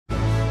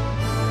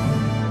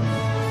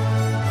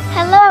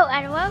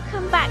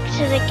welcome back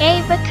to the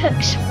Gamer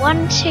Cooks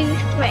 123.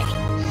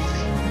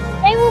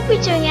 Today we'll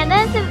be doing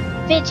another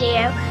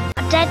video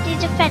on Deadly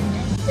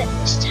Defenders, but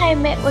this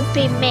time it would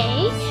be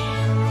me.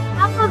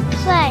 I haven't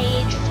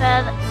played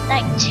for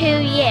like 2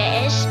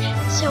 years,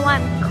 so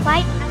I'm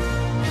quite out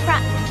of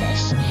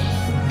practice.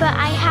 But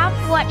I have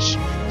watched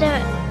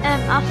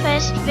our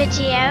first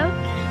video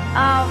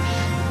of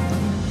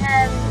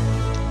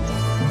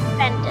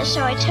Defender,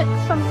 so I took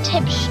some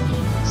tips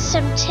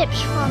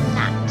from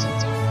that to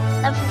do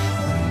level 4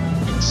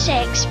 and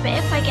 6, but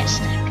if I get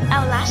stuck,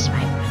 I'll last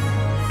my run.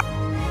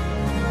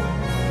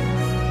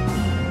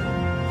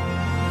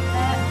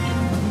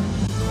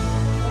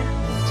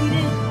 Two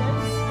days ago,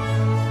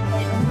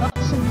 they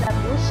unlocked some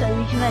levels, so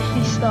we can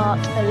actually start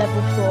at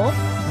level 4,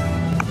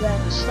 then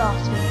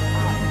starting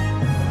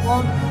at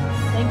 1,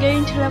 then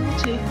going to level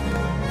 2,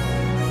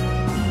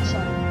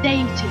 sorry, day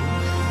 2,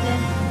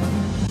 then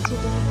to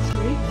day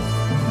 3,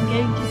 and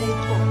going to day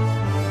 4.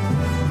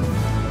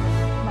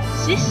 My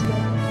sister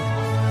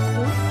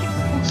will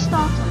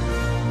start on.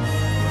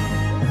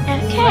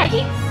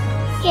 Okay.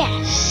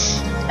 Yes.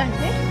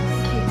 Okay.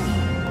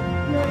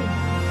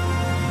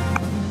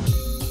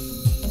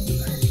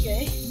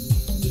 Okay.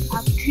 I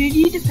have 2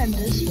 new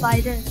defenders.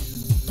 Spider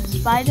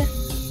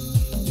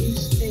is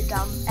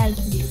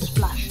elephant does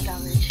splash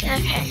damage.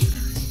 Okay.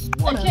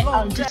 Okay,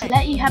 I'll just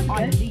let you have a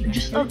go.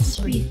 Just up the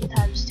speed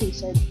times 2,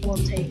 so it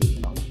won't take you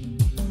long.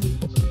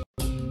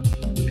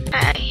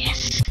 Oh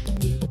yes.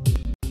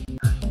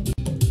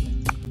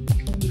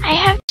 I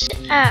have to.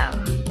 Oh.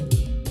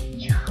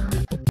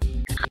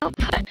 I'll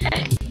put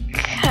a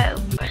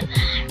cobra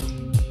there.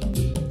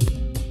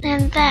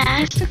 And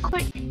there. Just a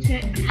quick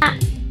tip.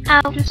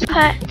 I'll Just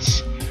put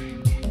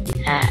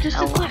Just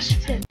a quick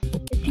tip.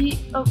 If you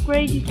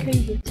upgrade your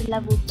cobra to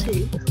level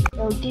 2,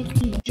 it'll give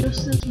you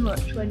just as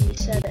much when you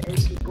sell it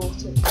as you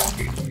bought it.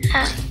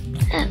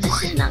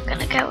 this is not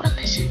gonna go well,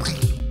 is it?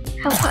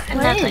 I'll put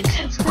another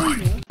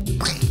cobra.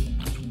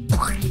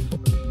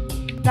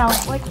 Now,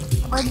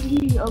 when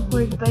you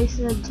upgrade both of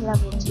them to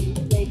level 2,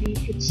 maybe you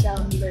could sell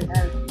them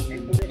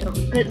in the middle.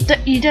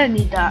 But you don't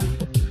need that.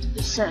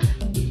 Just sell it.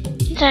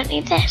 You don't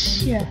need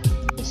this. Yeah,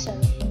 just sell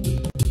it.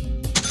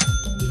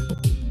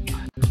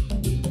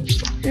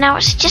 Now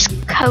it's just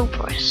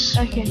cobras.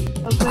 Okay,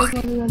 upgrade one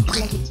of them to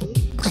level 2.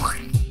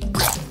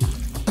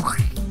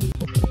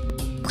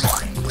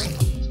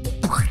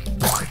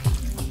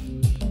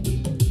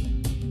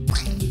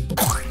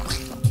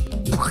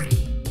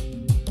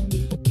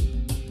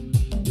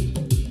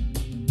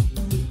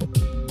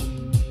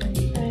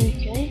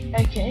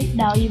 Okay,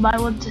 now you might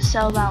want to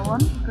sell that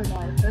one for an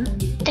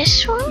elephant.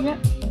 This one? Yep.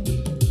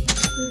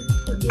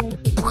 Put the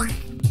elephant on.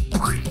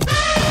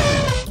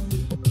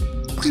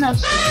 No,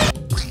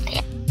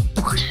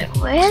 It's a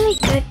really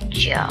good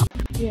job.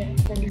 yeah,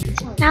 then you can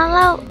sell it. Now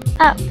I'll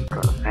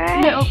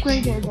upgrade. No,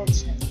 upgrade it and then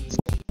sell it.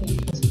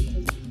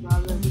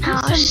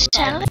 Now I'll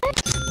sell it.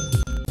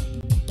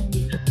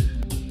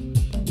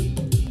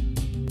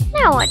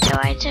 Now what do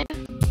I do?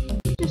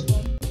 Just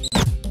one.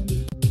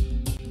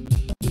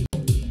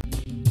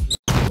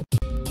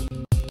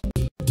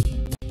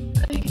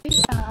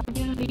 Okay, I'm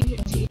gonna leave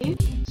it to you.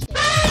 So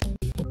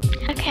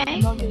Okay.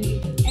 I'm not gonna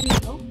give you any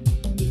help.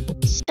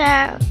 So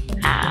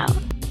I'll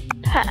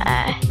put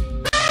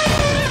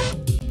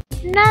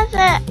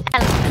another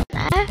elephant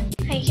there,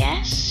 I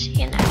guess,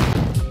 you know.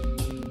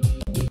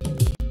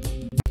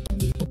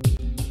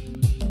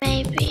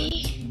 Maybe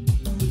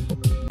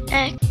a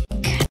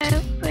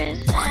cobra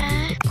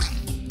there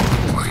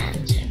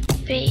and a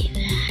bee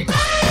there.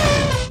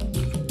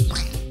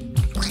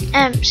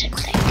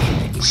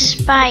 Something.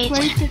 Spider.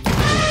 Upgrade it.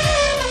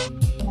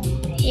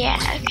 Yeah,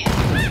 okay.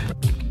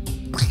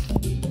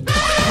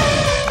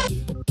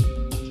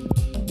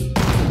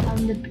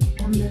 I'm the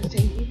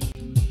thingy.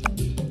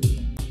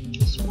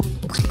 Just one.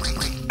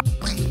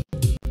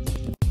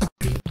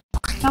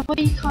 Now what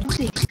you can't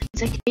see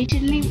is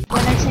occasionally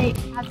when I say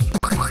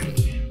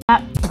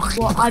add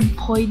what I'm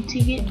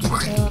pointing it to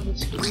her on the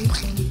screen.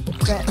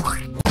 But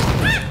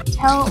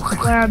tell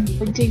where I'm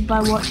pointing by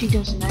what she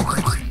does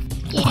next.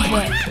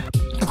 Yeah.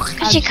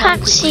 Because you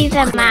can't see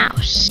the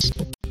mouse.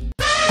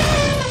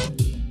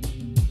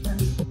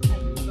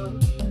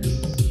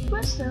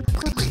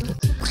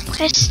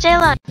 We're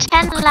still on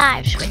 10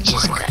 lives, which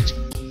is good.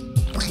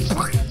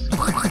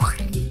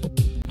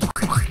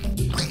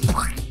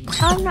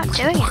 Oh, I'm not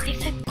doing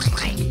anything.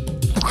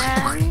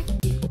 Right.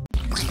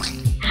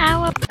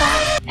 How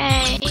about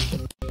a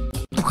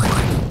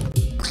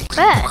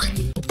bird?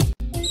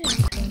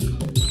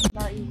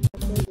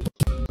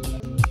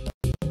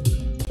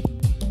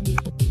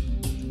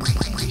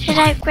 Should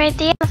I upgrade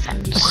the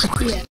elephants?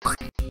 Yeah,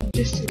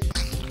 just to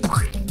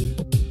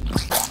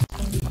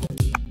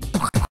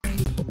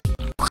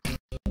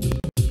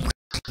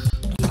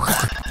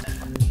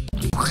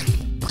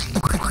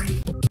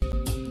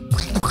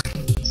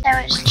So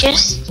it's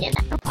just, you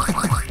know,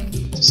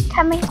 just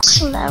coming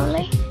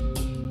slowly.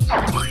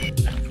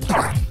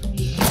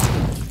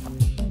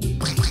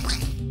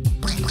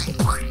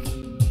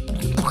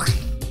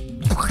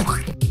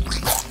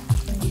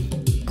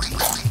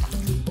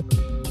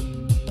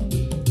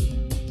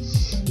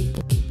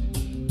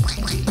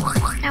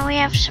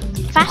 have some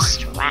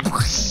fast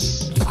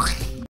rats.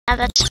 Now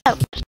let's hope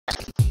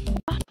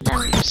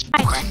the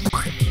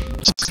spider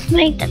just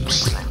made them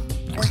slow.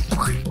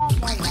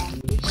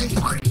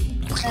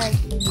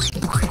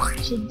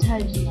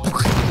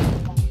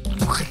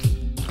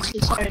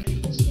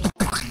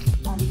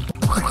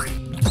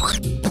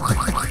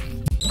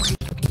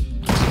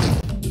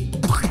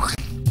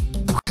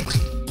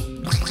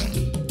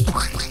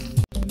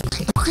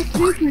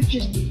 We're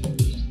just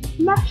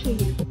smashing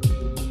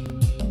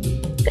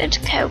it. Good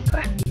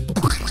Cobra.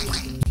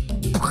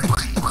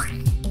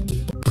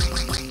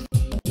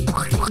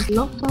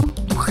 Locked on.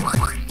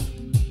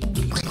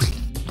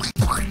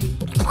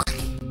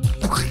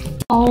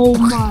 Oh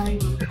my!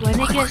 When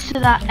it gets to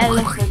that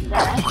elephant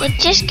there,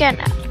 It's just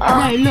gonna.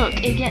 no, look,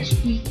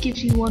 it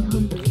gives you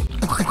 100.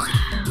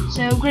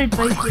 So upgrade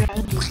both your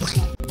elephants.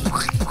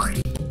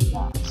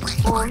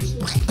 That's awesome.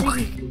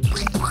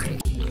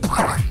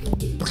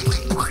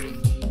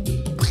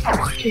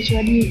 Because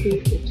when you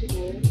group it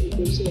together, it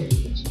gives you a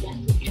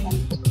better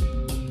chance.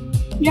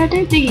 Yeah, I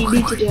don't think you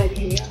need to do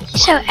anything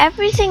else. So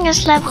everything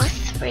is level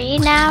 3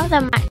 now,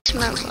 the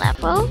maximum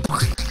level.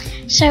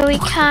 So we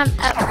can't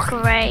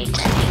upgrade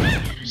any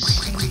of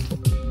those.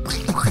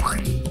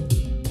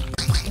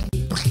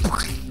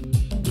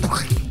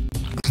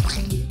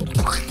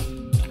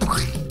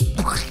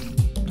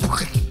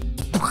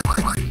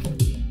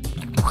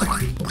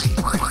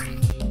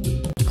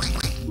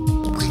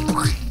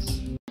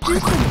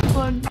 Just some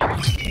fun.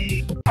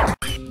 The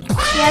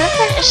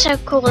elephant is so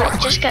cool, it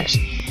just goes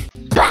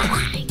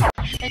bang.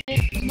 And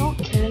it's not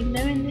killing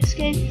them in this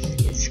game,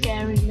 it's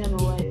scaring them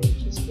away,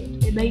 which is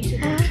good. It makes it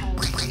more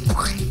challenging.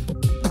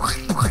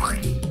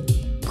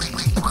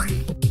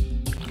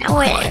 And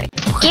we're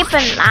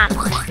Gibbon Land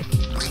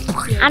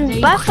Yeah,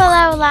 and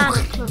Buffalo Land.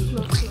 Look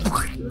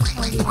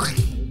how you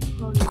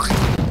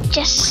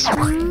Just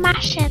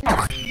smashing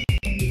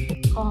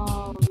it.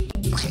 oh,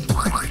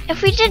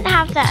 If we didn't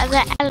have that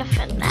other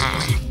elephant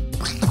there,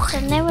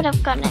 then they would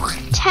have gone in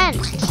the tent.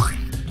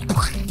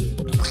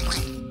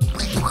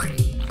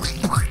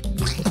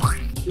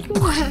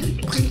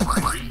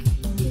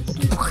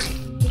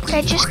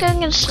 They're just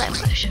going in slow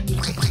motion.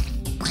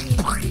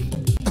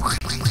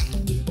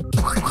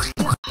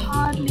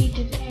 hardly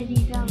did any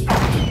damage.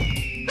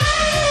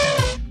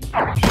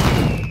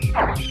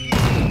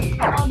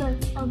 Oh no,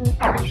 oh no,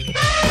 oh no.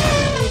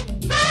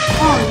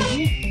 Oh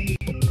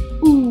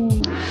yeah. Ooh.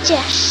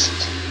 Just.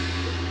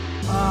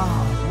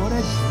 What a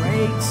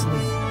great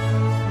sleep.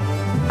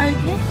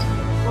 Okay.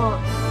 Well,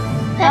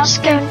 Let's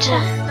go to.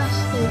 that's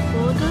the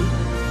order.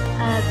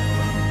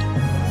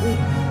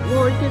 What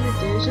we're gonna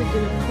do is we're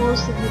gonna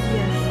pause the video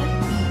here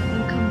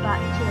and come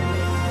back to it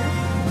later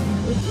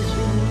because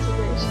we need to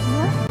go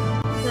somewhere.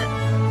 But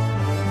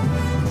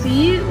for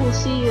you, we'll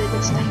see you in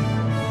a second.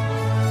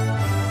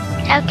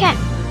 Okay.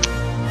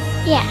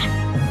 Yeah.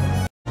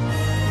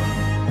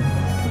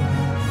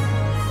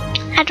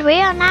 And we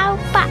are now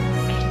back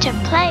to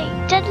play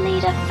Deadly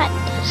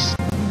Defenders.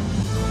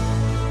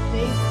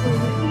 Okay, we're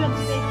moving on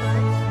to day 5.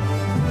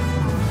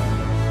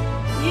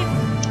 Yep.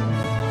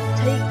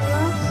 Take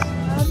glass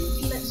and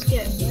let's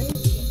get ready.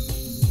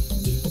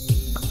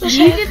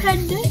 New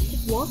defender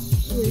is 1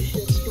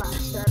 solution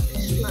splash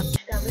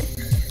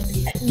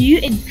damage. New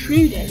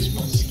intruder is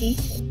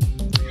mosquito.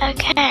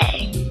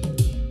 Okay.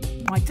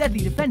 My deadly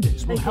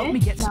defenders will help me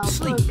get some now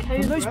sleep put a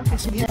from those cobra.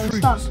 pissing So start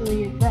intruders.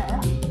 something in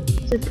there.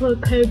 So put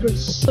a cobra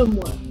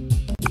somewhere.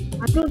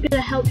 I'm not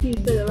gonna help you for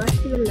the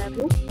rest of the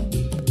level.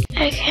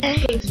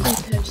 Okay. It's been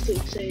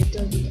posted so it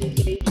doesn't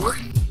take ages.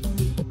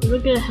 I'm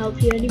not gonna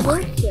help you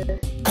anymore, so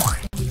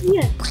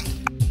yeah.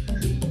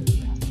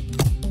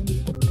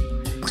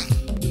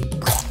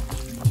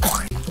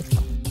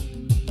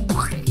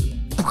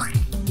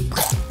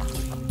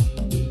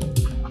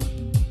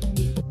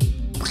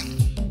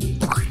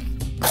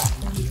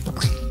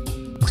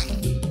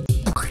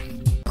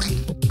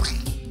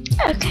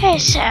 Okay,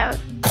 so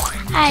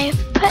I've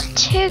put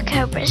 2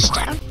 cobras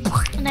down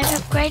and I've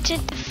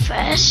upgraded the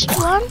first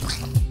one.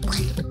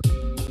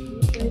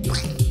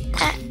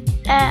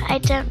 I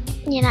don't,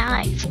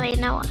 actually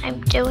know what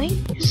I'm doing.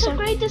 So,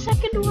 Upgrade the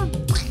second one.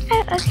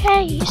 oh,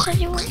 okay, you said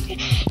you want.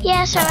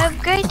 Yeah, so I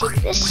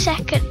upgraded the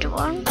second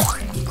one.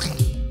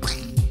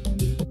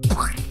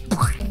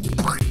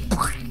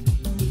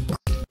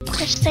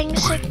 Because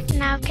things are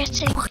now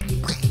getting.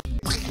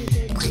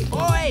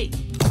 Oi!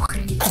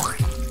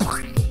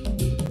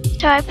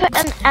 So I put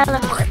an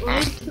elephant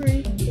Right, there.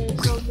 3, so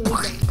it's not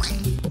very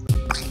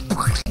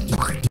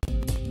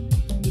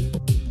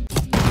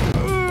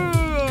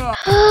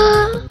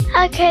Ugh.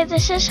 Okay,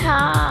 this is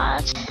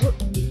hard.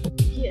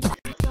 yeah.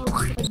 So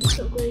I just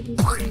upgraded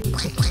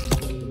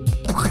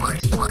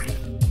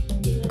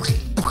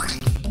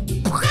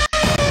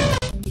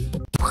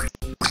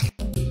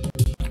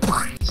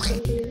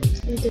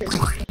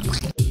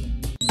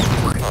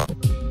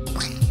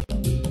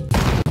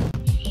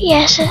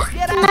Yes,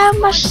 no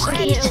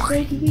mosquito.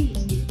 upgrade these.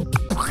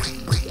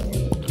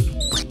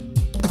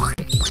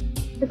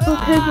 Put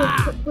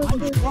Cobra, put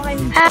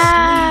Cobra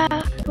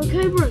Ah,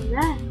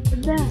 there,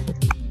 and there.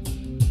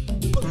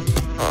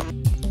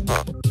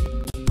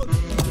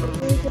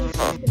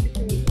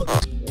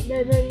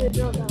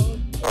 not that one.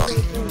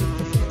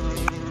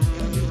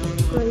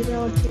 Upgrade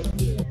down to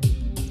yeah.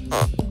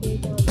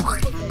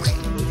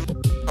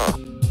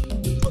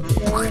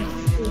 Upgrade down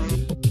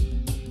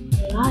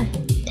to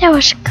That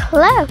was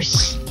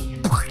close.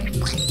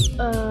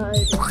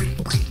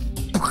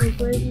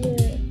 Upgrade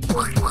it.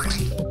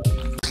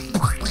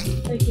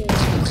 Okay.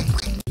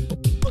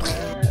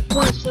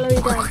 Slow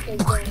down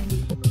for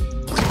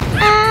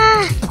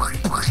Ah!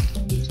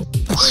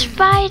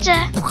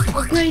 Spider!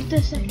 upgrade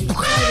the second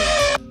spider.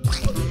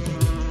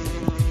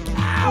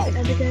 Ow!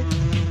 And again.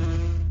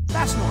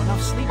 That's not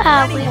enough sleep for Oh,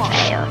 we anyone.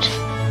 failed.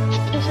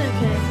 It's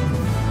okay.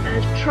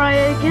 Try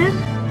it again.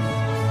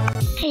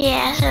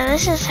 Yeah, so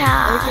this is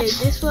hard. Okay,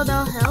 this one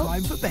I'll help.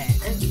 Time for bed.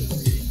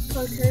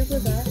 Okay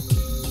with that.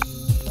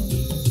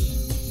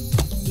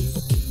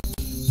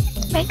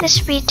 Make the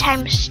speed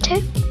times 2.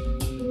 Yeah.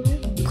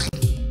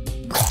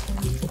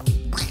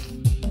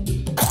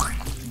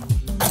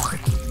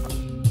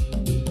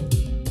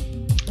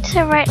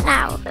 So right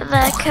now,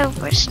 the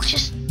cobra's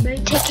just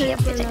Make taking it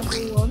for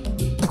everything. level 1.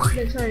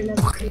 No, sorry,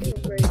 level 2.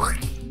 Upgrade it.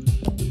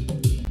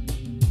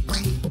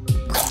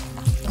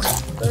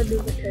 Go do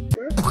the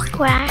cobra.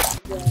 Where?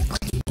 Yeah.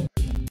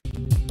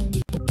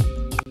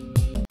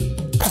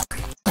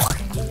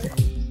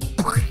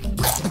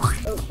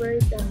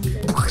 Upgrade that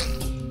cobra.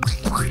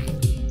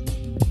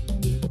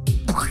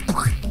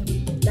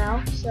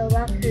 Now, sell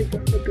that cobra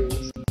for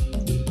bees.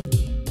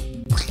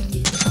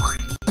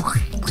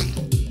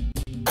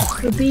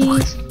 For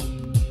bees.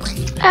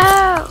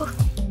 Oh!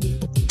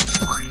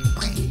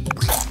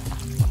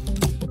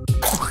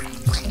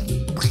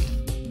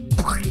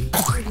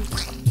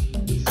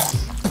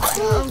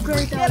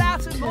 Upgrade that. Get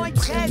out of my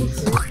tent!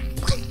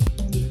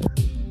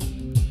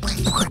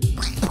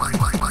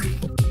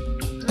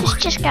 It's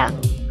just going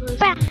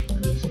back.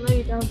 Slow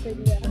you down for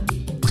that.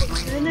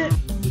 No, no.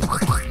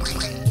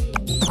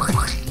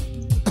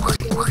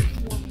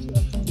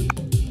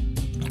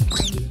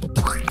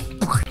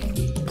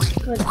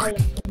 Good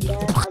elephant there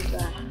and there.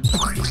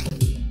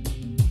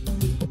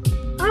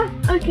 Ah,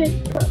 okay.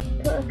 Put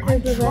a I'm cobra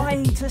there.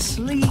 trying to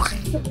sleep.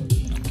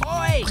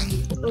 Oi!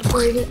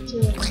 Upgrade it to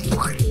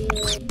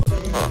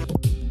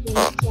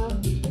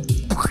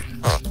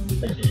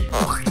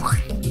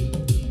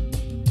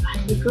I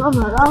forgot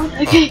about that one.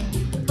 Okay,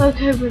 put a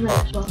cobra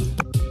next one.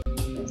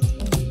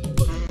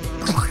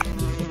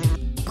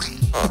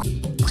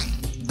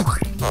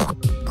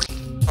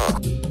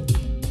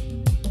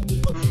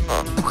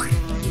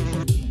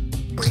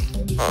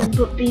 And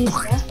put bees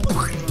there.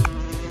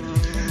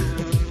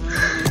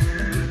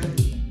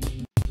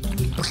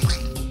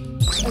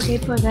 Okay,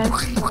 put them.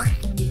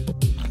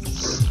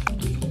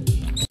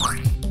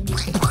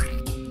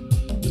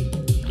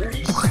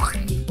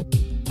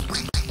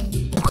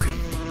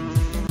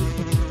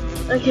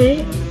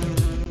 Okay.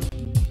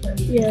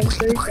 Yeah,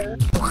 upgrade that.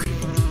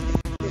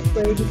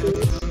 Upgrade the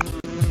bees.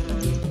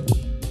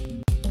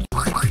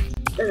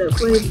 And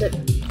upgrade the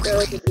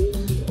other bees.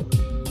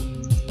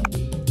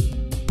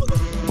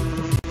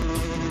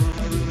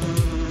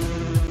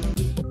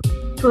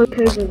 Put a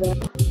cobra there.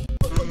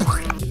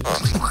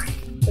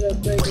 And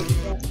upgrade it to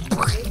that.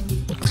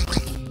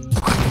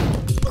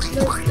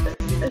 No,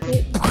 okay.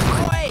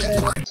 Oi!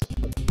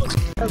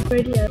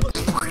 Upgrade the other.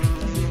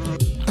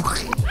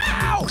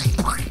 Ow!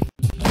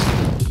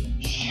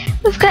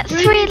 We've got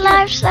 3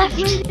 lives left.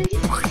 Upgrade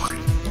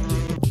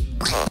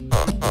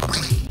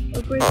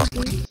the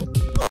bees.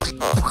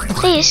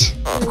 These.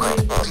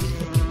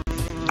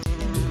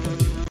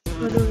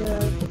 Put an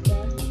elephant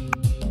there.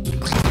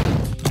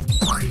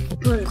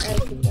 Put an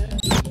elephant there.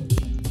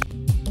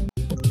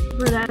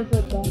 Put an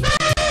elephant there.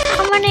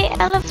 How many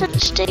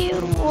elephants do you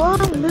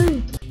want?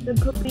 Loads. Then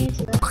put bees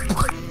there.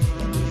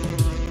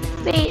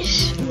 These.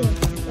 Yeah,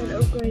 and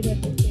upgrade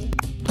everything.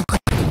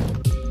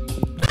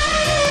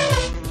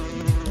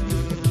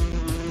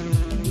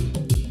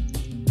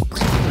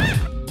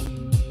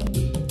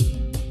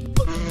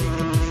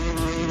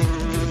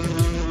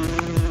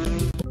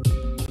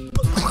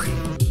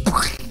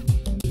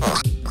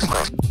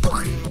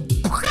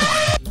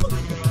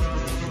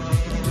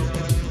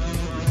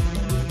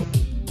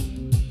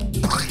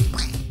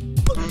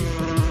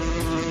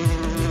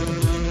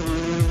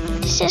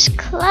 This is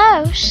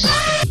close.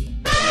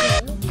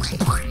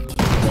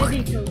 They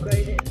need to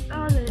upgrade it.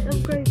 Oh, they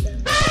upgrade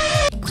them.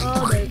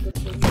 Oh, they did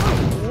this.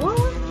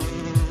 What?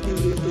 They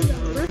used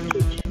that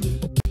wreckage.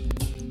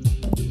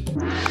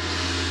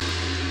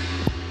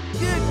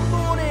 Good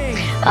morning!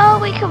 Oh,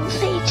 we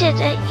completed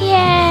it.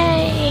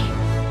 Yay!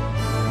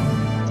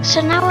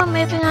 So now we're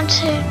moving on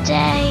to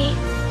day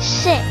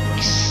 6.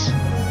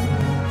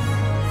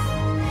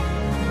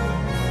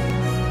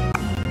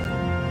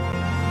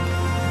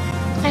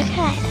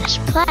 Okay, let's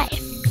play.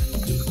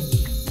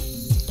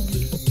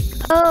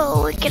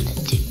 Oh, we're gonna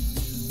do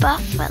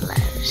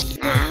buffaloes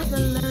now.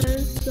 Buffalo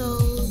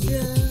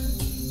soldier.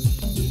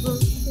 Buffalo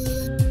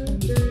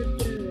soldier.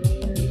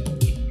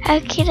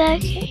 Okie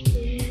dokie.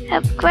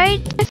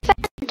 Upgrade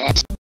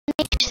defenders.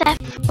 Reach their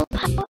full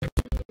power.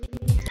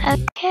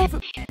 Okay.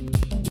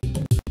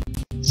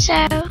 So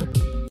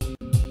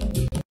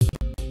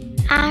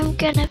I'm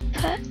gonna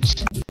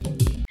put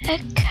a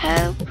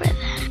cobra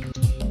there.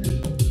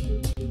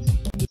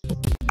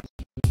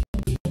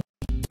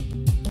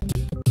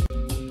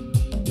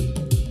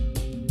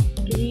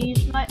 Gonna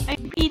use my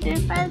OP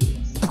defense.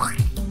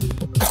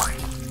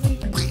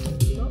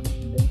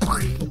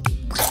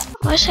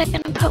 Was I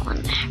gonna put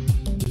one there?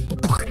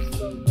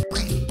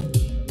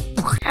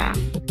 Oh.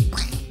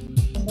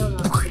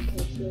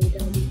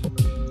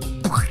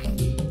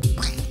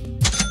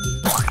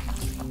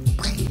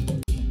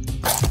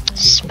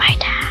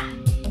 Spider.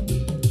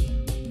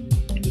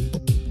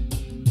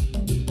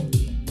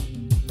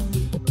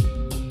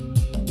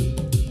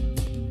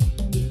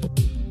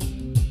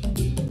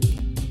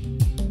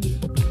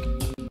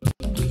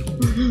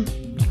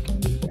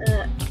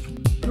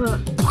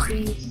 Put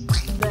these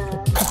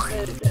there.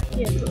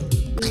 Yeah, put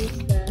these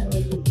there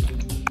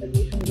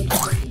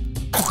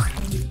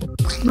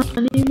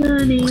when you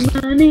money,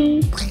 money.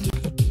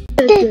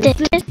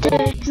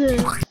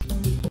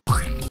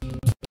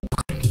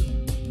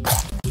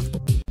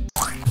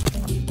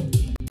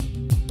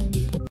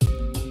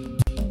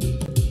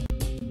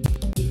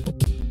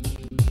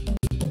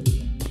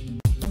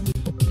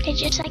 It's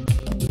just like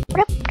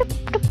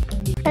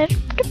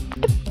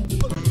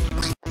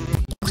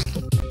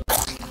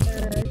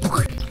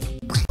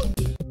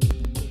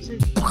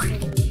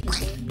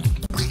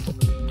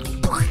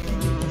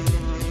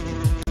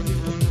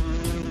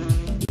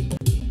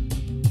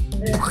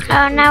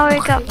oh, now we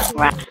got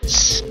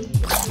rats.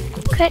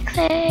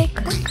 Quickly.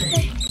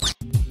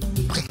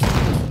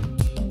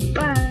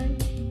 Bye.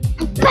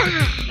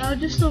 Bang! I'll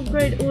just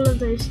upgrade all of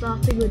those,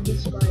 starting with the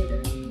spider.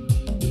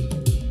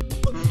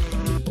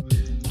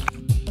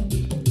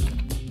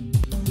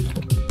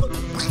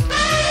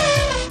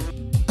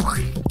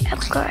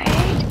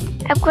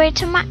 Upgrade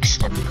to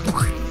max level.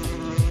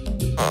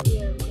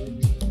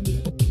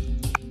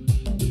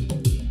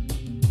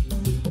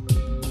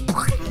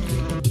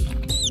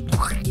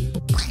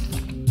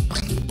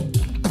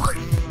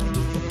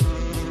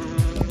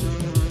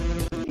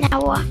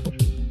 Now what?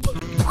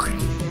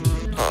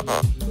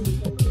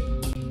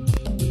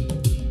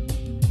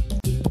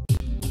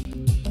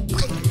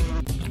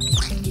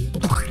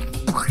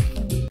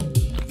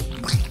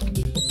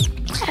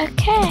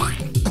 Okay.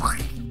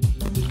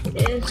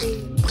 It's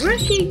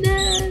working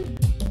now.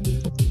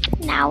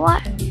 Now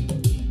what?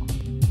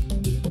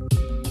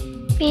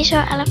 Be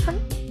your elephant.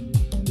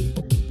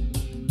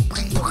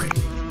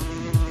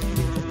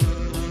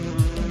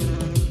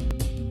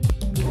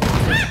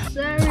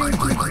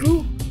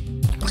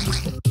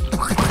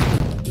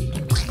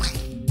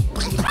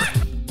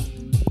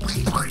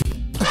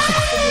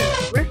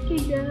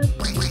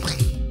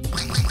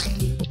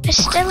 We're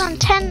still on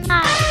 10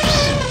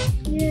 lives.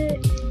 Yeah,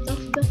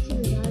 that's better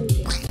than I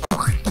did.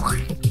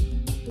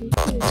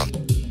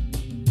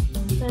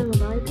 Better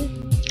than I did.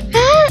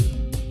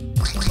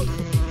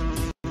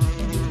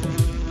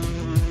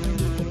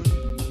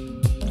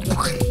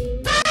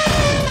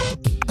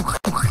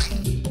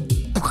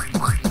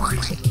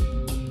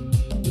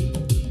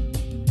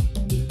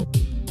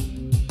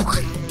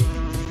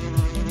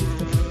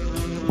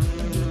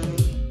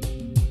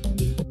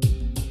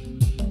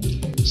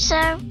 So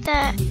the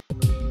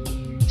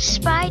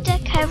spider,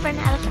 cobra and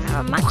elephant are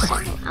on max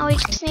level and we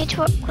just need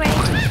to upgrade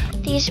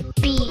these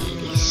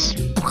bees.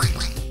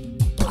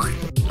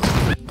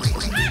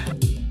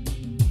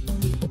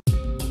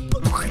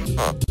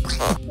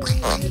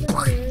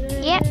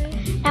 Yep,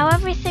 now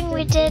everything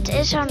we did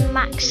is on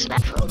max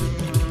level.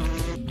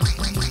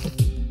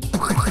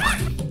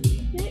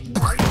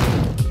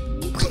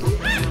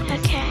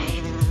 Okay.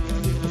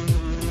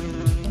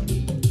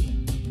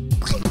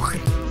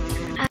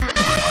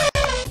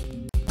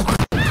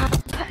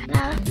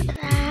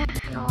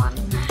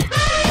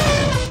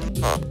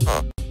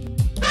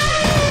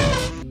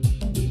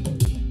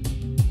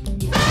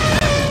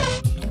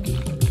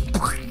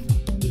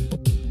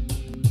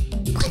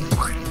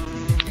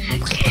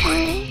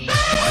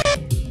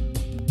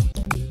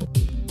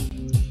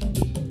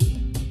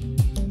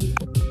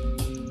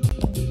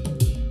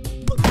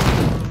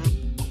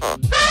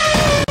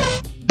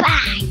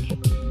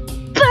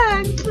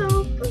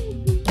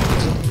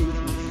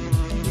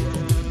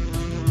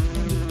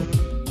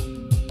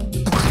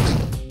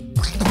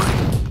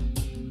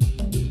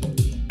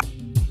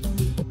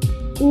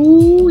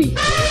 Ooh.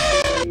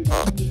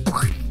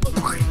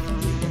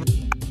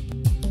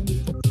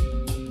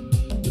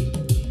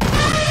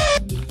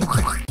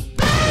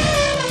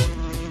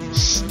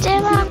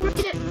 Still on.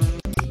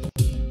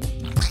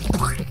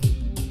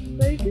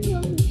 Focus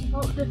on the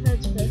top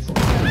defense first.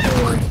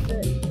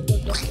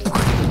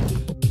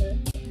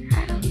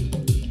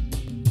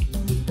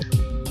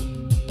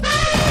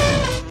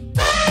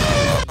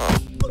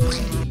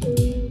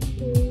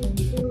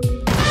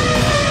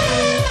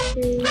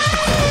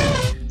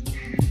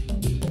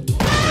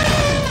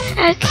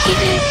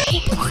 Okay.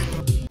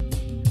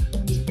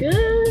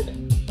 Good.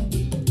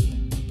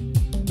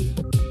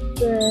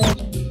 Good.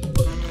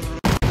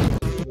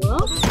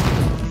 What?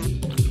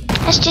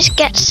 Let's just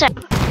get some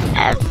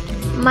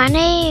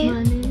money.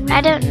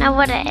 I don't know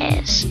what it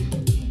is.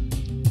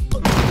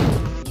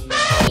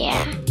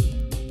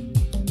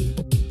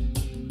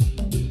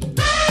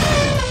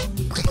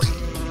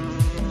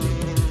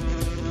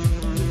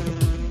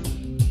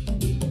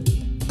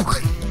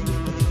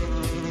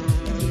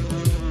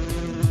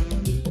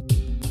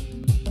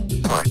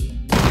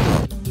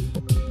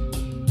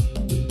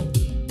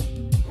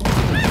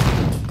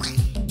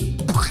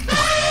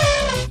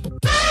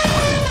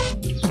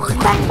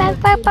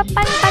 ba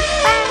bang bang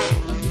bang.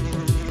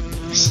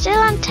 Still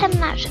on 10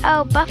 laps.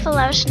 Oh,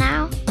 buffaloes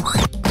now.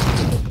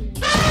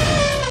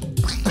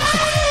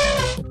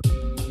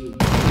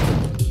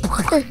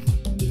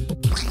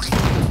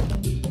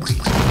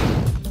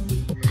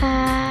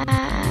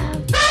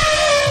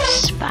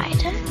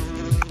 Spider.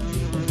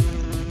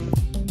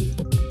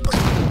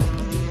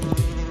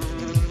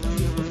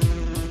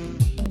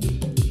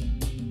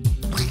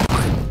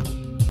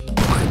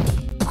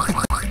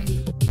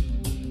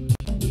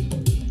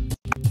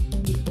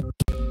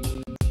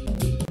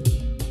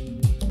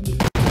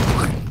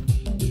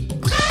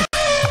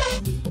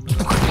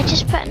 I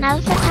just put an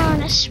elephant now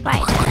and a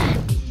spider there.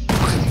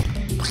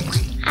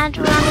 And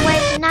we're on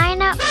wave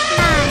 9 up 9.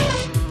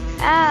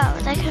 Oh,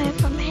 they're coming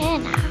from here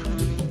now.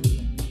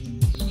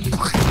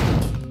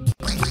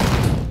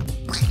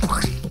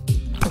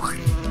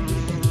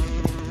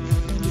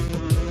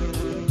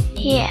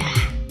 Yeah.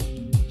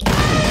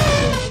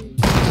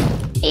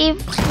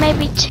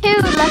 Maybe 2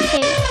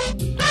 lucky.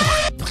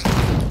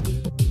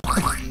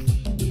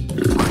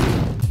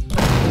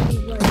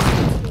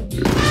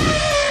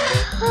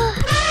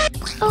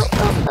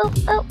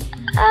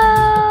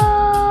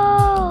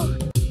 Oh.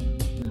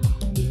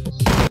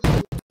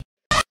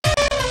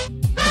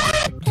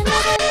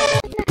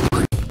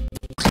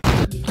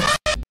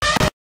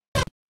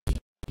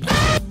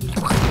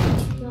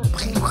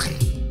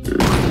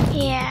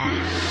 Yeah.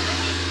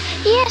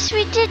 Yes,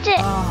 we did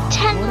it.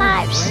 10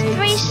 lives,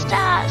 3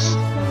 stars.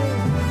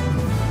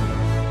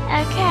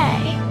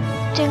 Okay.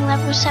 Doing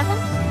level 7,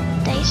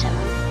 day 7.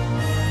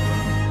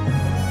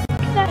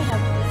 Can I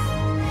have it?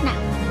 No.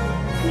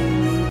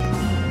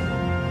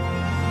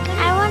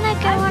 I wanna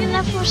go on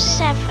level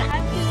 7.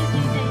 I'm gonna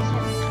do day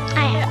 7. I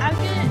am. I'm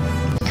gonna...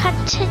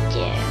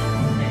 Continue.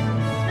 No.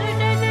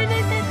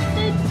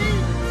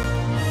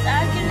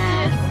 I'm gonna...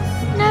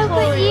 No,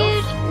 but tutorial.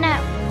 you... No.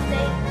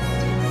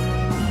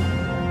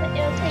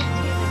 It'll take 2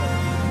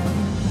 minutes.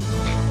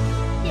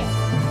 Yeah.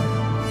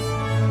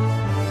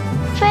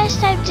 First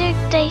I do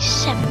day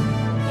 7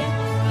 Yeah.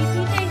 You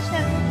do day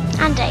 7.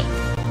 and 8.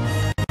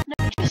 No,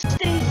 just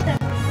day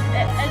 7.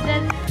 And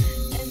then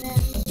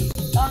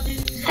I'll do...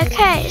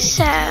 Okay,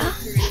 so...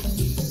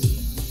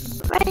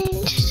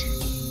 Ranged...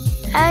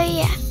 Oh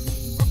yeah.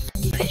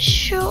 Put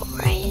short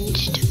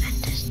range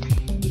defenders there.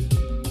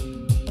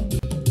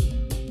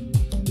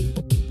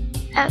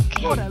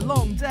 Okay. What a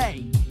long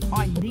day.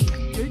 I need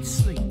good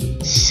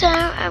sleep. So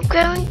I'm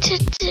going to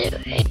do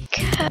a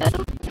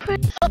cobra.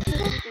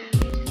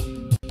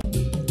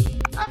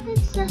 What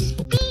is the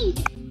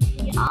speed?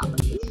 Yeah.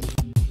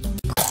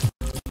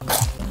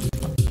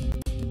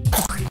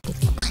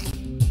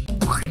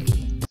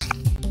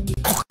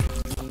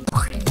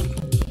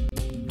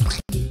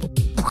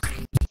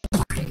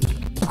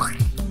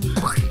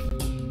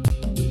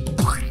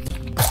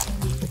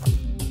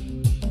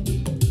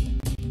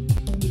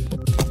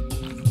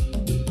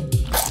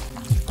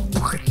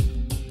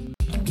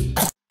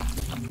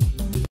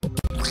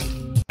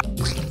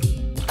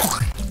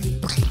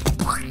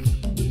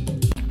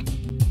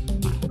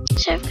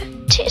 So I've got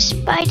 2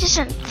 spiders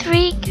and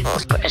 3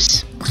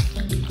 cobras.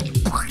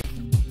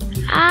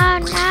 Oh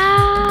no!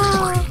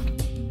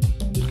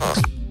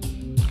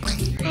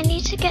 I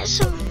need to get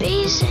some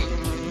bees in.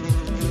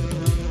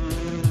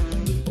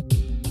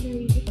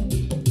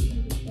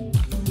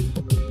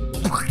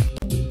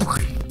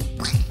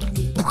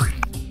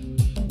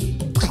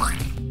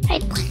 I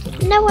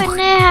nowhere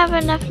near have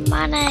enough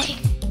money.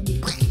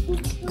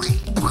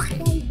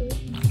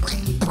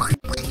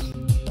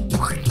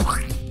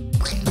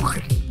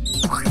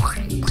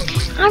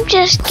 I'm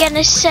just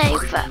gonna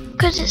save up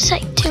because it's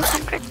like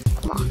 200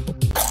 more.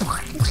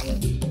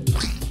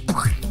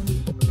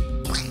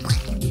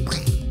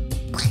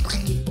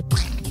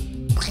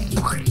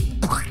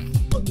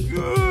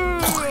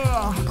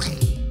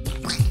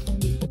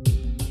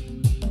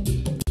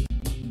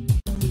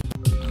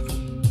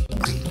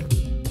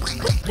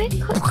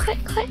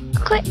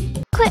 Quick.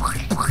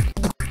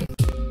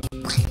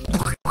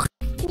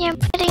 Yeah, I'm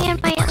putting in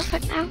my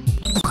elephant now.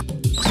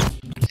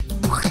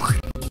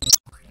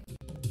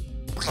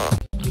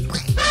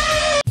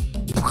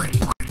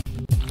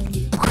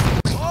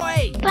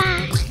 Oi!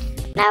 Bang!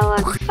 Now we're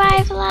on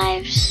 5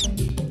 lives.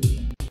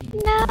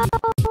 No!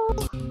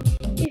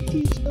 If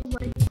you saw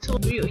my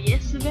tutorial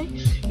yesterday,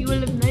 you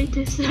will have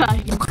noticed that I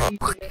can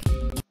do it.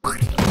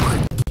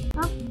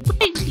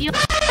 Wait, your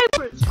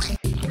favorites.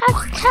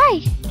 Okay.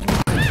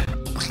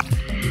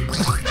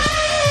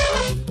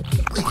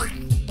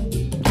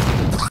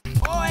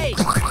 Oi!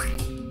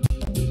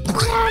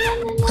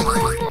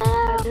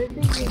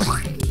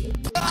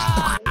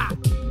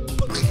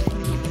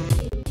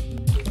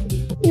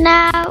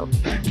 No.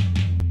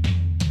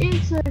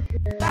 It's okay.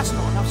 That's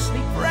not enough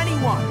sleep for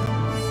anyone.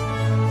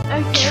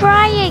 Okay.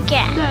 Try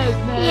again. No.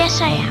 Yes,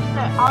 I am.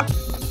 No,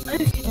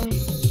 okay.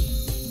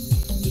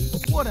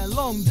 What a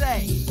long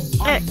day.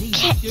 I need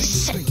Okay, good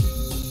so- sleep.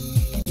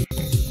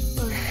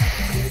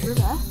 Over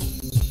there.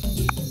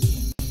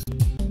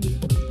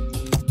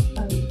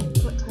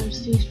 What time's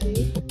 2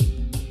 speed?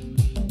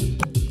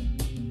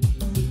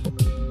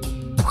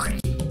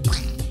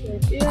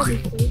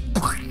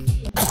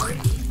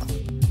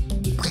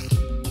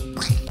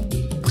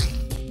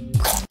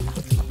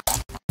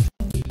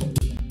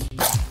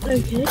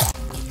 Okay.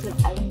 Put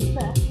everything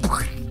there.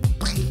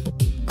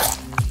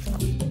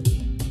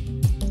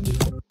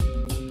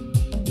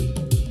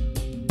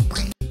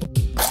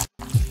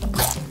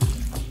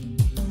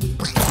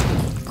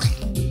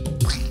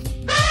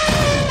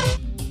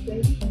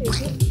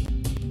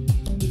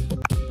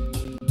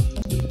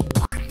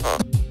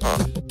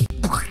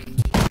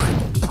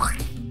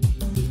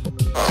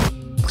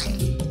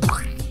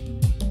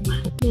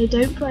 No,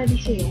 don't put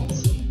anything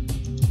else.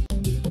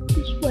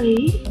 Just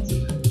wait.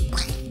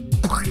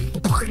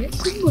 Get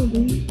some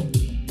money.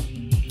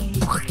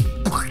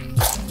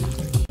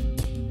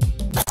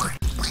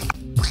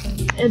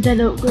 And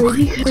then upgrade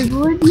your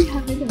cable when you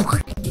have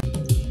enough.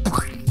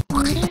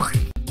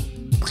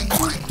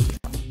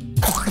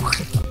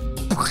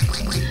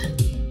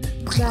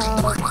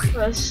 Now,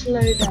 for a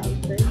slow down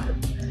thing,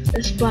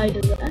 a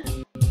spider there.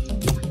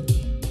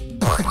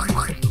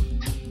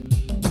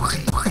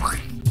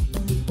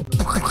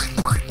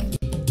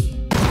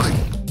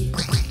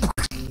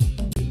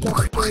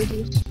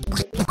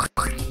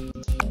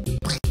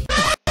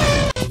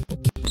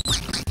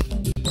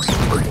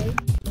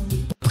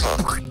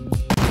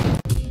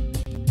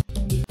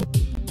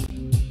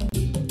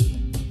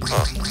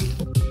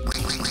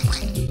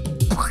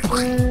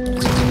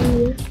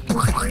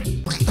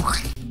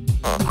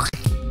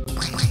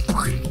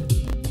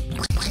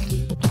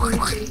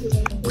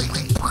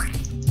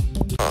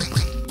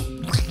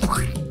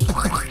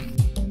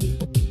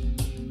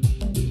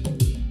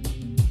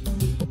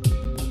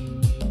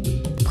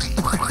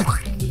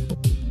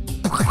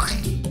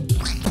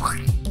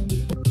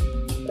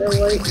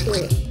 Wait till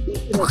you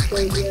can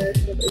upgrade your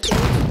equipment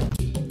again.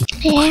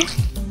 Yeah.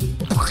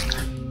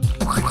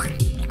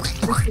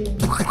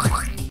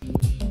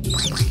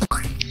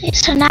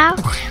 So now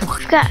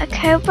we've got a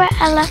cobra,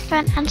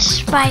 elephant and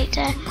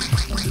spider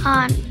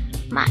on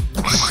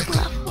max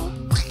level.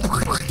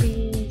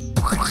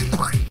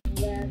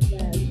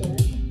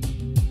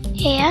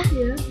 Here.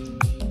 Yeah.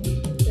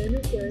 Then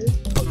it goes.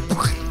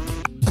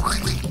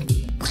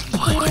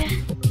 Here.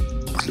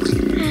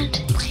 And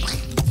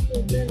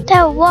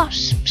there are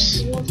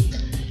wasps.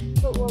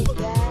 Put one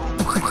there.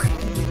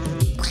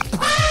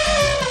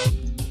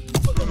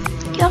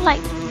 You're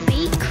like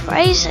bee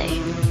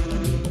crazy.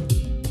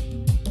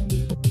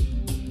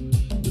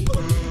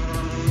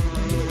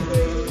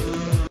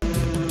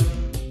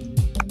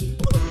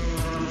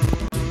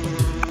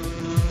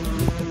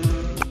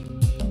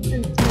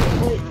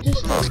 Wait,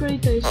 just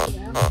upgrade those for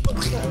now.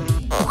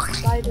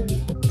 Spider.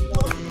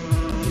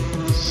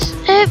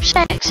 Oops, I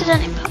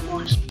accidentally put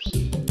wasps.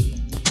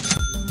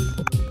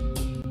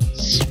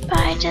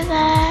 Spider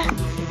there,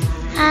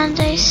 and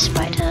a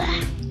spider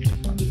there.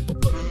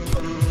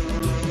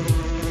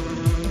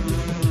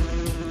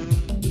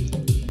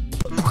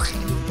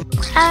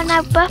 Oh,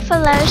 now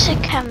buffaloes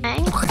are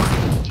coming.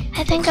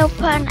 I think I'll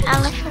put an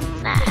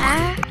elephant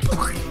there.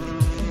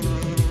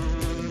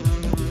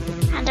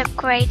 And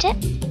upgrade it.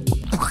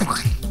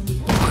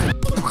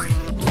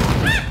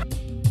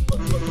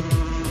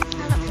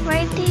 And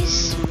upgrade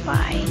these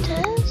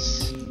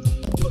spiders.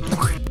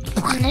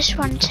 And this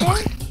one too.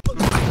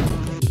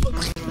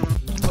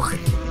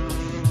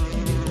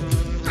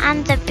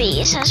 And the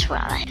bees as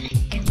well, I think.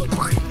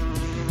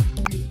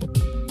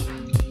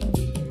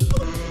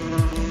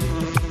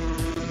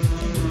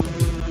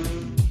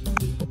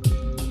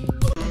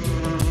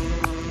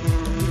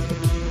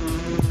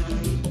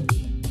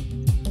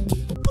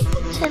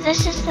 So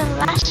this is the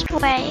last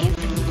wave,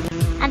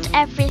 and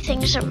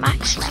everything's at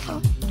max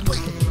level.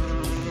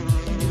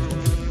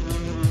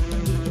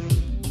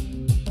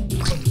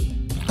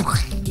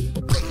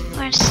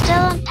 We're still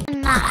on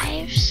 10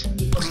 knives.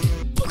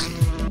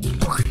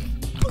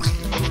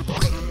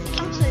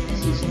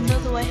 This is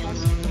another way how to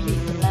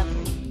complete the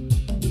level.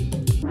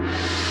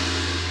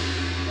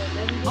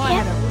 I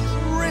had a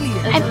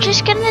brilliant. I'm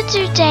just gonna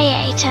do day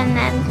 8 and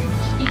then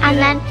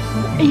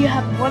you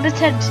have 1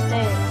 attempt a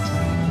day.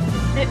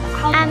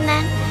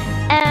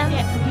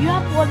 Yeah, you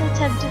have 1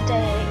 attempt a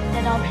day,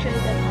 then I'll show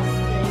them how to do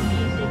it.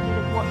 If they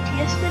didn't watch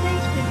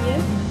yesterday's video.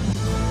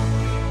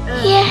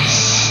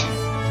 yes.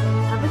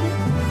 Have a good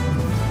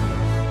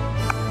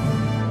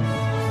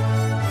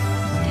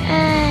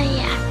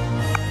Yeah.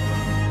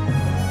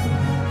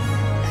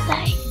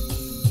 Play.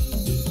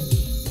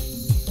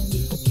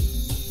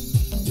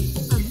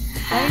 I'm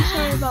very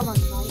sorry about my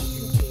mic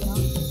cutting out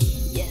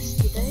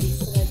yesterday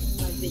when I did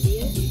my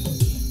video.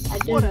 I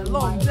don't What a know why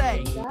long I day.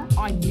 did that. I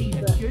need a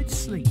good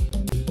sleep.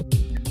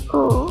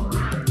 Oh.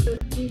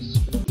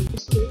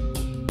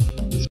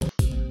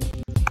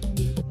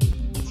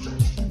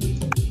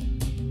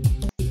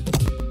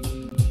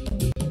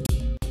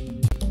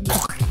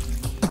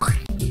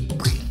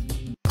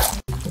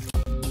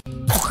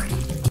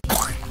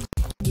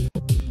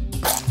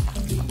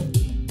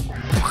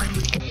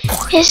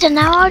 Okay, so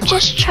now I'll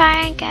just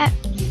try and get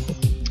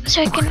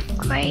so I can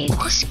upgrade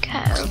this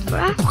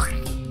cobra.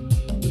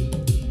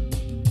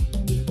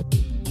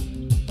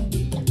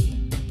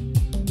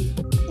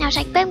 Now it's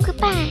like boom, boom,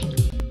 bang.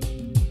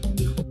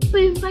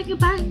 Boom, bang,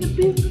 bang,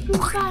 boom, boom,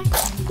 bang.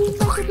 Boom,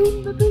 bang,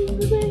 boom, boom,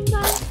 boom, bang,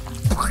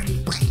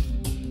 bang.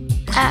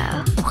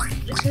 Oh,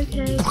 It's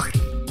okay.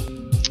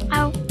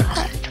 I'll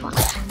put one.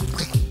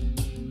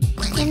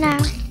 You know,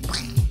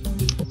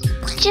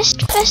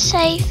 just for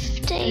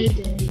safety.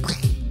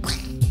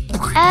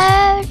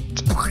 Oh,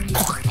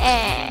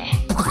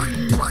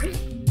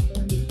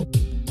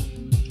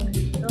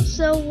 I'll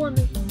sell one.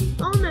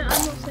 Oh no, I'm not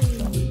saying.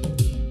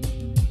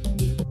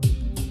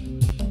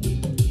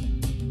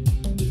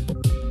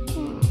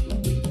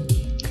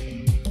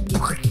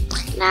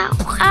 Now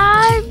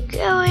I'm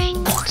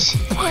going to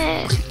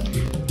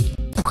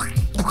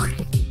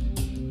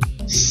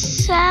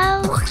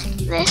sell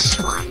this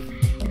one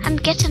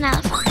and get an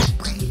elephant.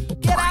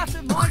 Get out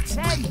of my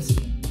tent!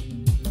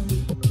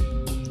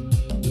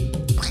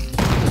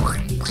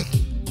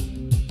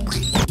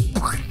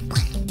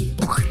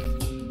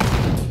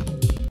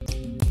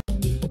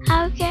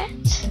 I'll get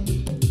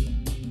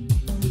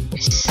a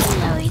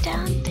slowy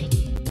down thing.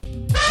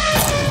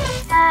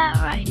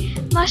 Right,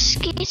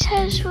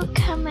 mosquitoes will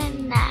come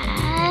in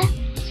there,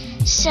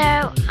 so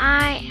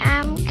I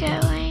am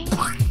going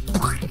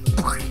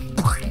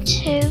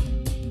to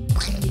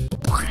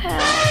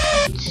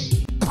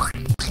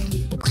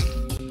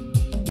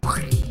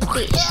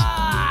put these.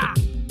 Ah!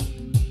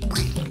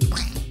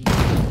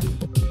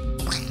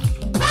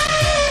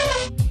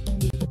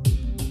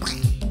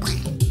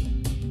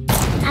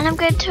 And I'm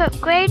going to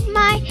upgrade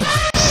my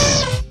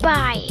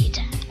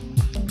spider.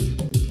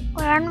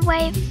 We're on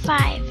wave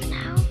 5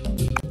 now.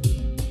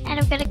 And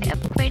I'm going to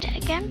upgrade it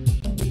again.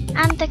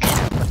 And the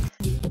cobra.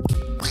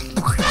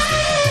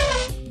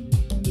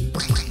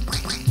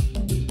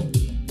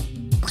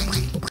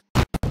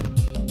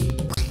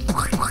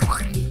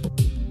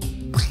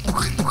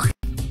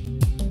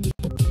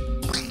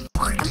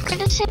 I'm going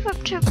to save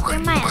up to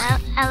upgrade my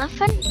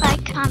elephant, but I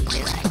can't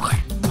do that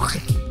yet.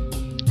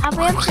 I'll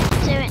be able to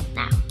do it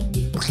now.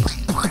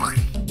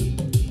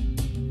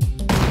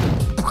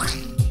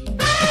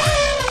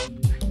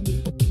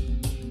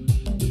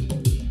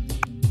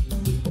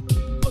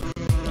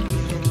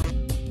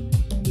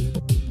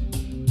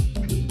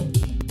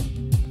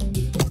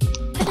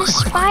 Put a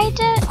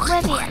spider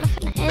where the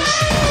elephant is,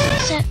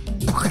 so,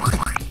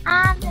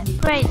 and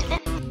upgrade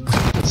it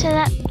so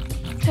that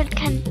it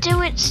can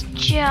do its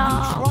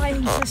job.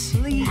 Trying to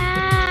sleep.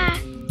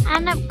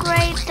 And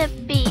upgrade the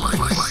bees.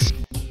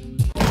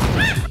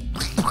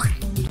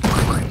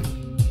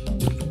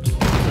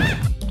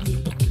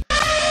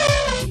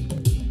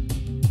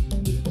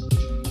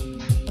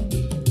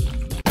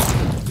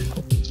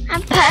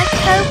 And put a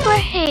cobra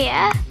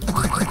here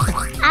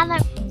and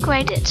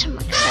upgrade it to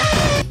max level.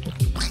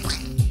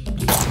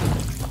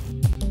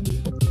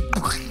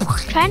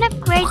 Try and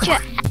upgrade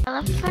your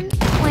elephant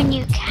when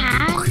you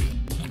can.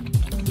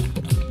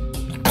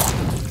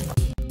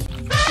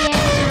 Yeah,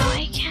 now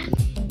I can.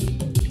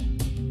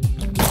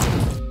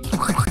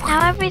 Now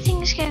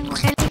everything's going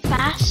really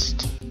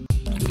fast.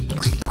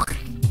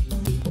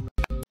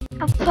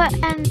 I'll put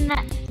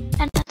another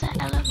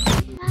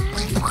elephant there.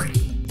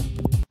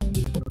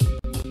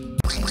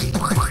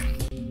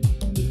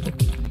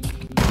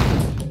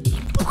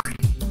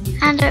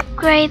 And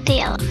upgrade the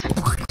elephant.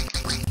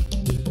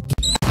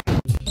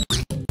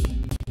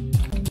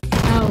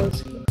 That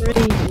was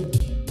crazy.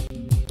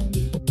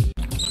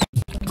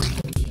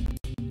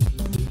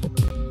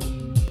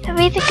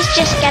 Everything is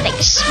just getting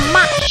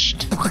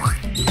smashed.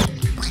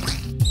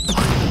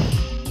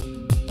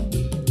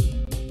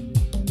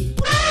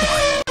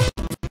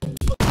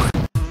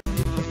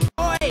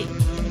 Oi!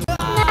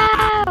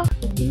 No!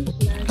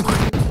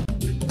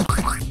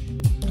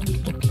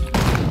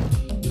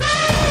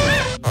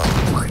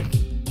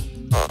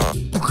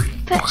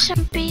 Put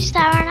some bees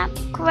there and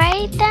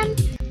upgrade them.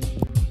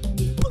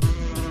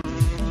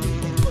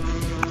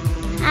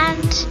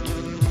 And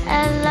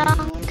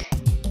along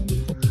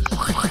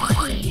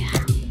here.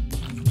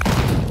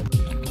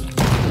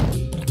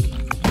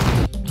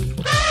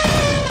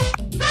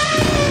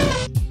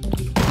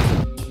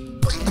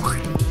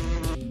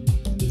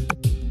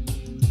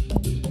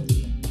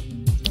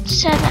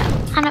 So that,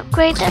 and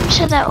upgrade them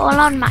so they're all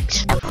on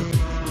max level.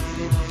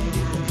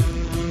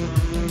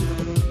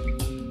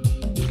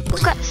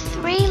 We've got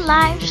 3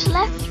 lives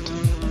left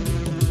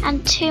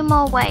and 2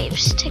 more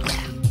waves to go.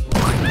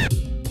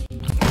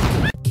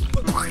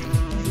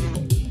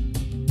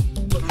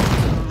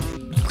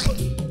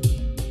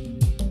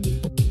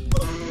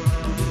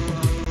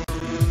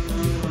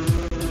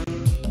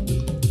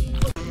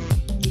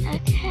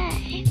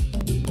 Okay,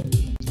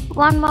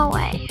 1 more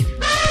wave.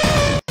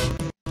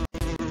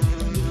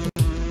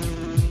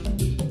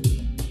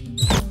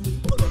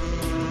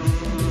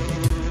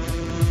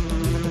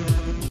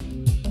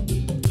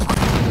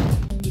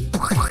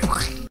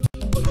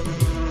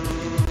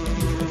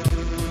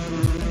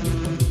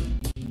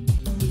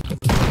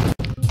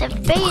 The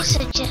bees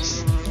are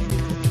just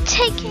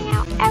taking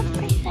out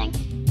everything.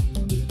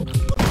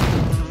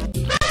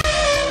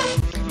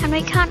 And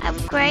we can't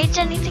upgrade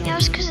anything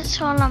else because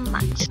it's all on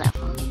max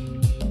level.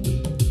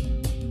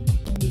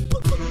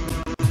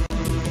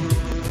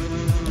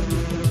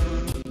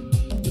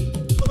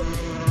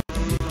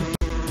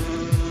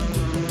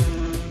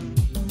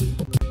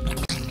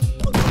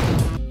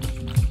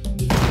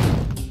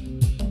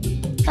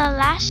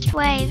 last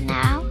wave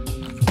now.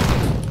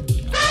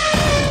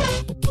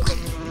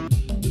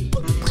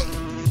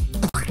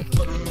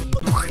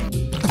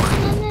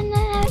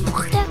 No,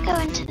 don't go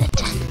into the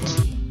tent.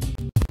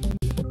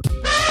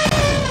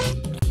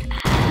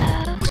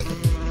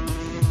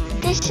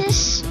 This is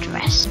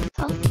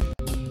stressful.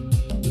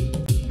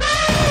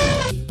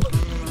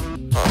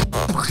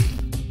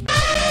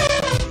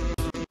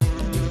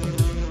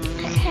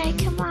 Okay,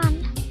 come on.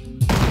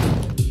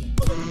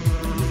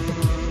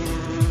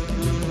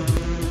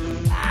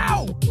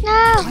 Ow!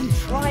 No! I'm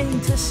trying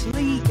to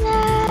sleep.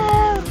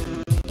 No!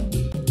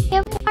 You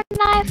have one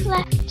life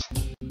left.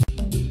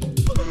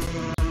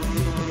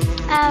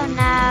 Oh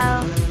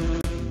no.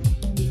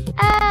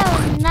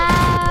 Oh no!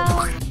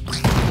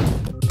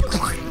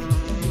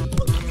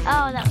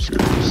 Oh, that was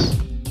close.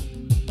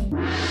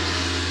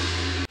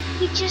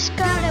 We just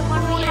got it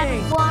when we had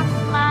one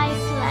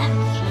life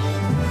left.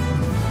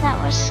 That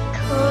was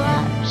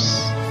close.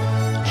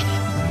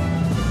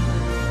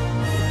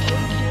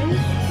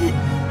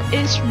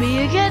 It's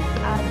me again,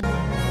 and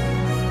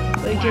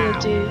we're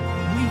gonna do.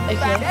 Okay,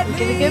 we're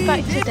gonna go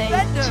back to day 2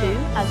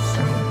 and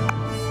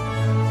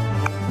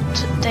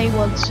 3. Day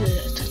 1's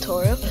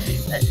tutorial.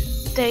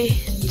 Day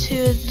 2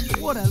 and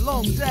 3. What a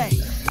long day.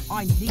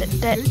 I need a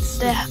good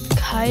sleep. They're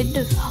kind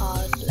of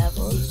hard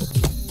levels.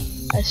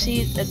 I've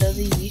seen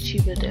another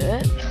YouTuber do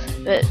it,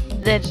 but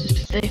then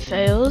they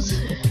failed.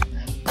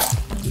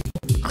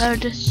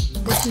 This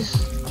is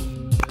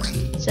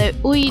so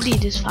all you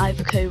need is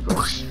 5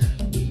 cobras.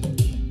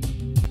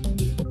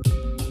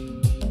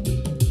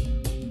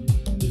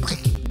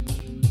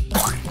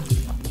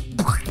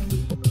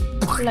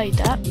 Like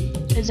that,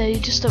 and then you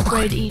just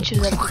upgrade each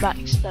of them to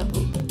max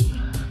level.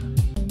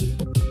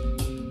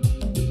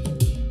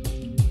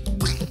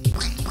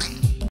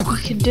 You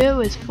can do it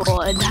with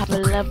 4 and have a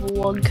level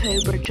 1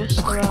 cobra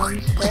just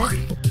around here.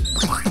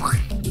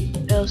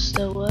 It'll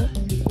still work.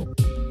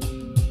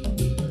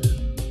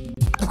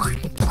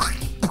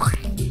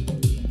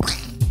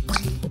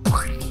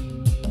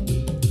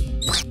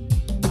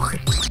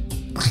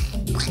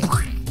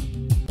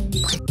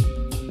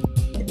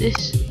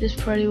 This is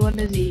probably one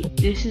of the.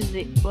 This is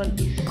the one.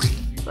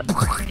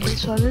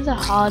 It's one of the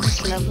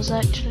hardest levels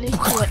actually,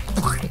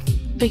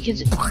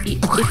 because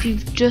if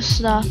you've just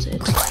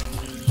started,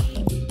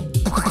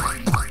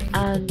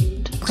 and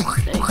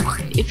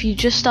if you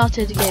just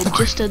started again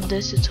just on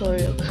this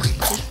tutorial,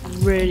 it's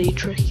really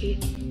tricky.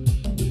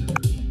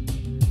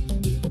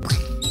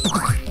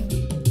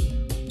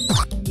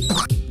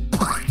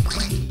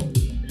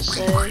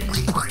 So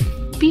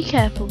be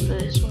careful for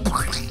this one.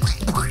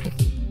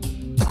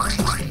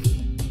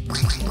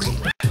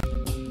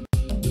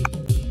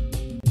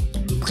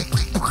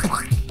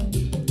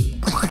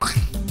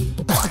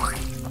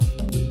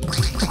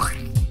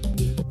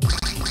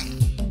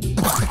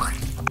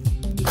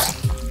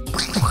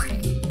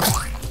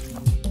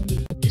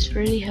 It's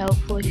really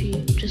helpful if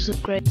you just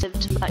upgrade them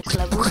to max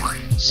level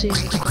as soon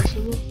as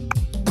possible.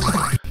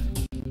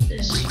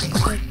 This is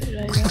perfect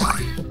right now.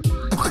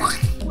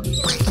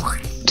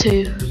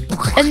 2.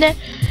 And then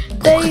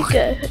there you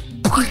go.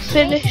 You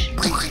finish.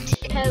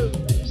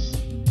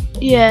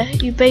 Yeah,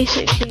 you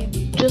basically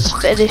just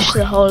finish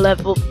the whole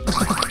level.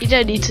 You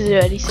don't need to do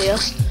anything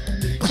else.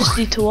 Just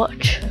need to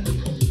watch.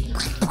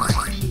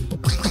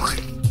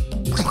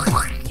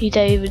 You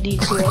don't even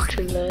need to watch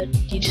and learn.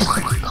 You just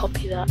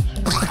copy that.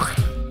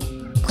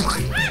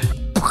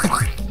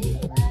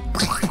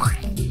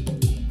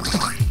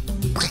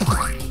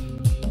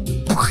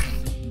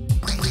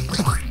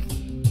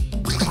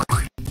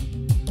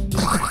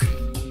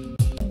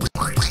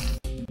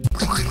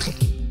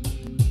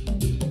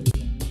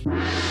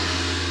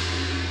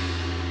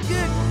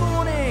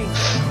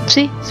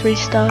 See, 3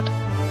 starred.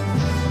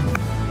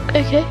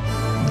 Okay,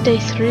 day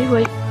 3.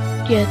 Wait,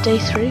 yeah, day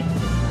 3.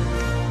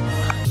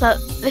 Now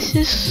this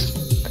is,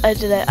 I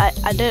don't know.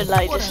 I don't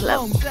like this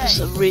level for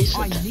some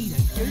reason,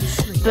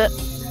 but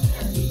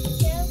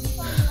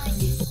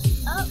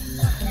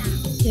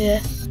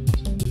yeah.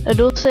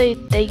 And also,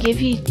 they give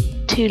you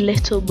too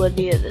little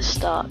money at the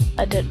start.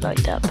 I don't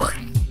like that, but.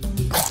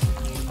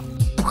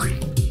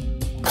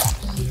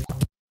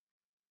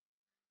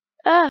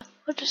 Ah,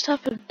 what just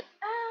happened?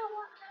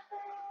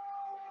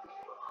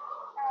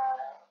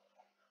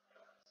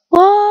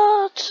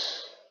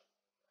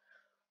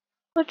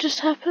 What just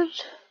happened?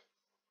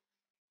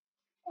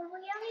 Well, we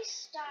only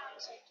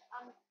started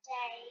on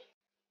day.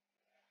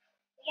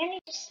 We only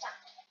just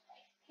started.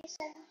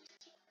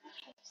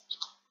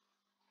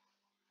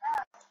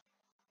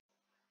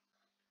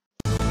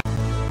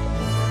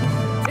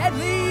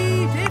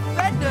 Deadly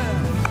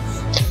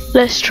Defenders!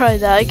 Let's try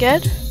that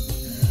again.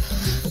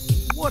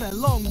 What a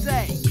long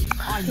day.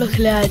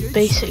 Luckily, I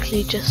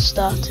basically just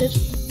started.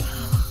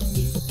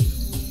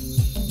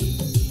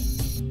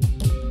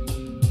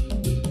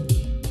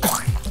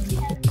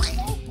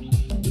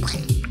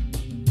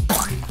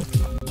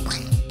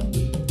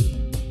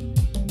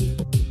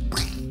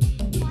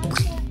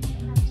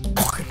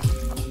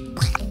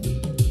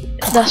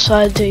 That's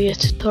why I'm doing a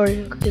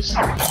tutorial, because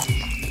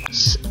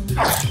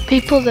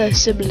People that are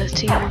similar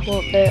to you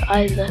won't know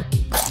either.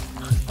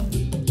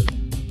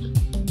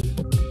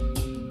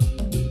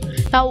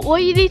 Now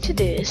what you need to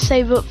do is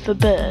save up for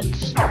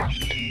birds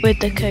with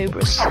the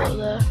cobra still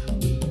there.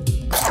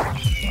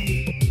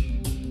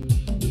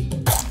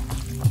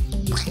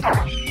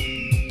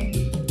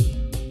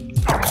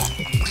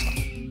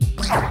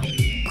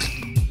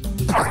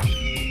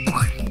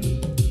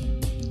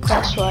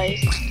 That's why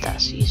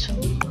that's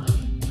useful.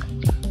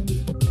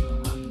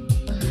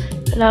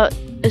 Now,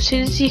 as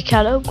soon as you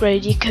can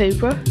upgrade your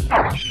cobra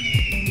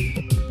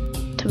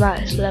to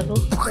max level,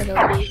 then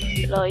it'll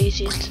be a lot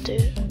easier to do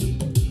it.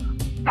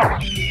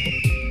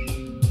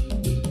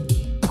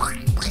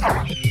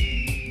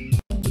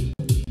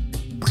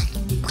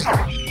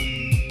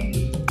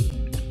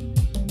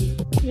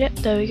 Yep,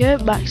 there we go,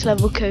 max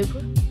level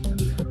cobra.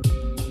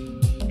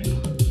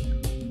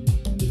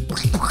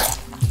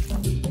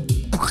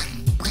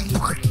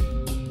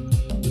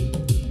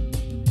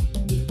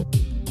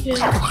 Yeah,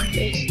 that's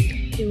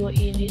basically what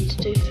you need to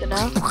do for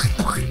now.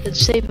 Then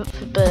save up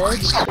for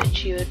birds,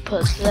 which you would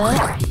put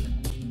there,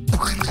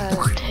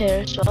 and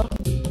here as well.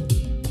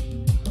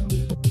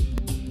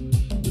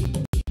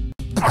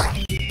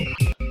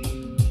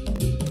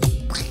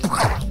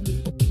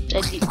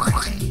 Then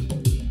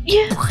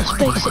yeah, that's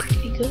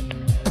basically good.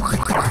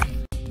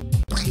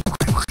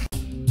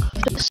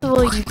 First of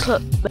all, you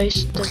put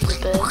most of the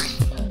birds,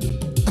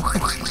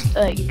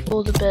 like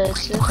all the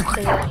birds in,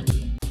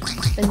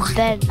 and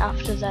then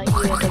after that you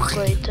would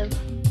upgrade them.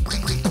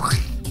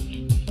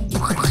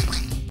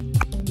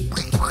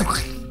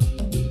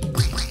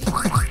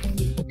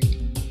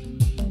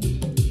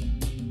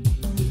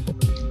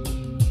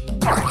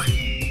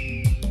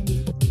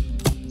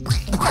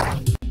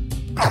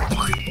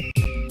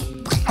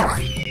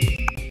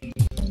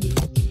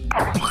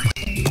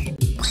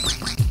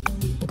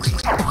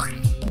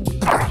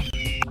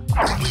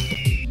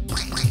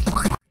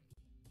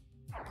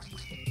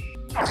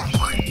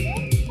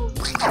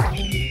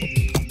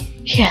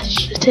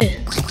 Yes, it is.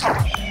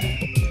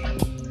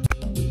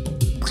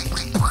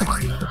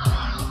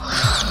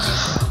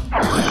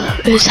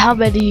 It's how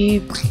many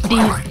you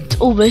need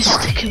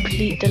almost to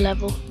complete the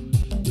level.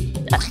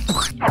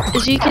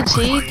 As you can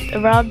see,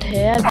 around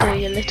here I'm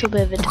doing a little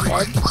bit of a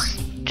defense,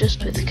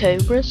 just with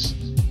cobras.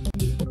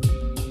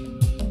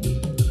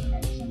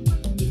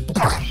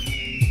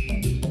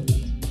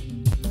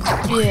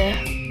 Yeah.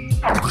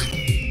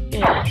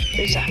 Yeah,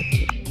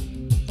 exactly.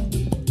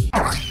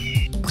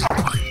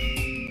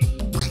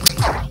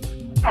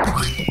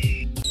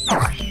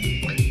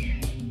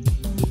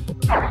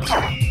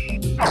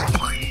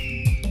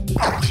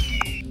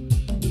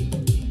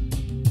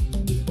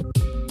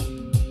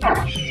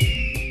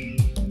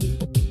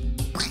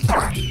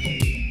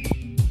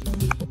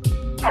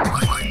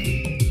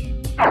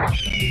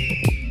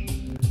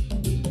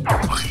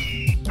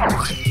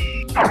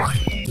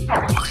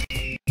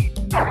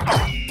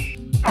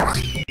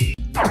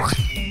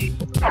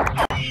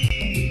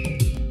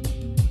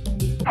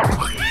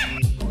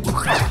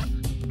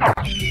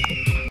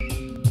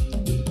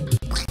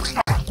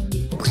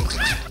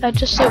 I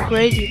just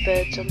upgrade your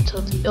birds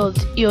until or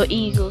your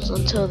eagles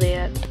until the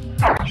end.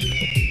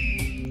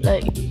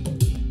 Like,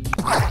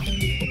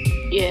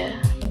 yeah,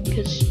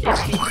 because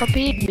if you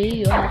copy me,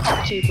 you'll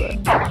have too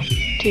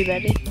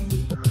many.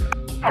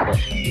 But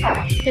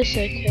it's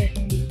okay.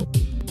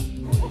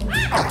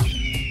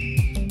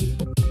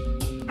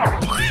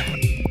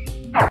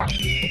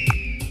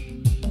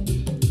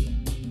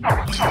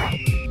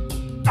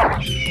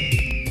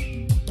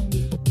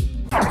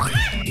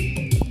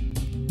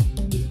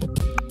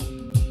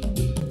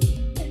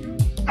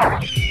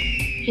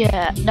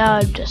 Yeah, now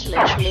I'm just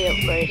literally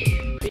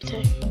upgrading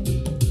everything.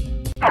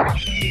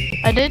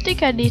 I don't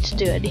think I need to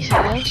do anything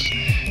else.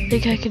 I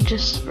think I can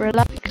just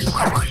relax.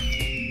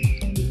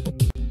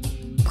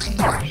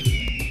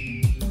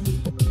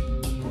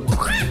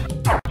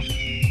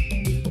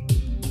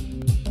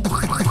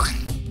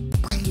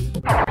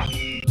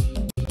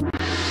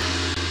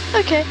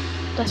 Okay,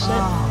 that's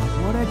it.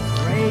 What a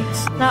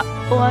great Now,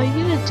 what I'm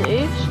gonna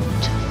do,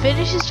 to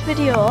finish this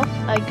video off,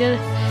 I'm gonna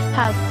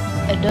have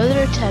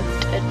another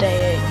attempt at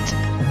day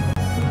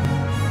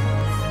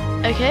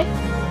 8. Okay?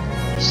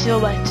 You saw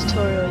my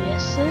tutorial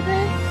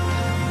yesterday.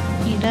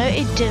 You know,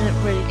 it didn't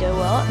really go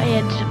well. I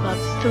ended up on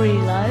 3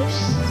 lives,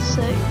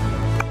 so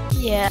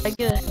yeah, I'm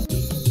gonna.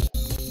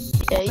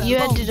 Yeah, you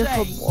ended up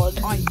on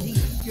 1. I need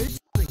good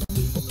sleep.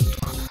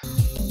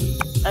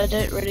 I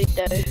don't really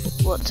know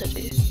what to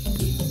do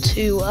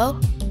too well.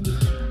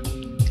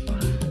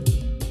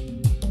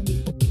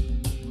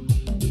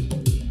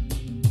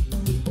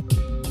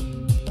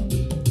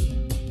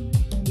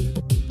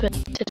 But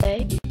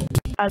today,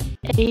 I'm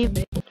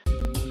aiming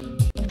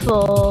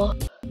for,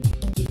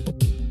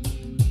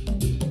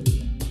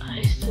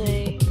 I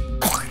think,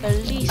 at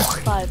least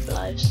 5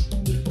 lives.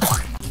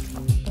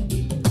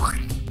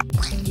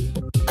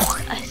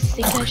 I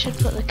think I should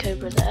put the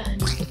cobra there.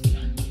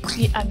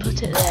 I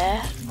put it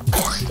there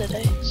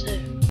yesterday, so.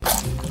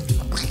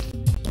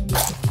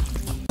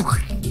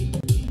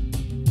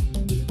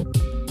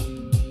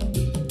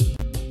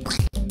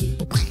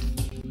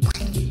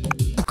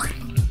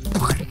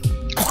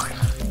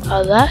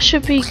 Oh, that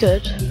should be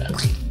good.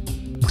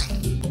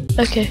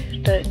 Okay,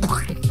 no.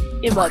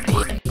 It might be.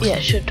 Yeah,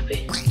 it should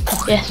be.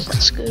 Yes,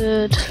 that's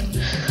good.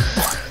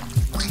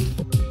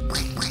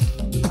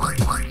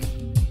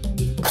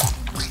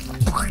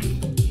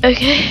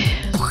 Okay.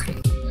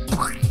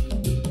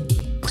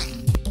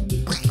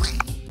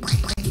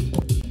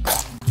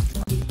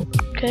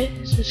 Okay,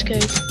 this is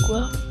going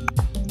well.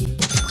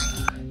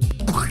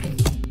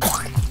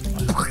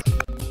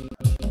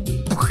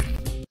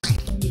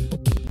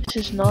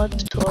 This is not a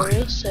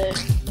tutorial, so you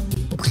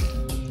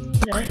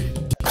know.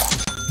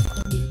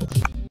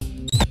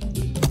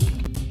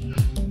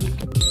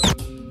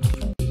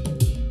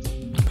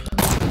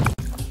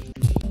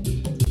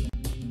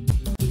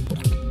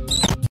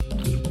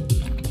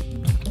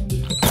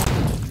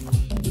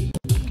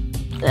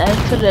 The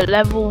elephant at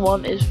level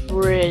 1 is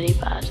really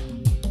bad.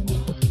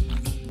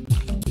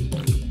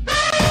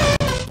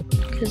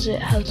 Because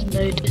it has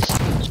no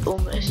distance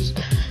almost.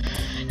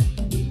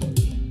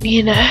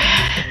 You know.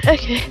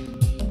 Okay.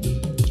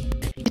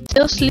 He's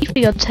still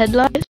sleeping on 10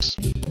 lives.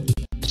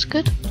 That's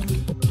good.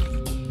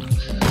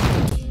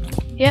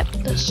 Yep,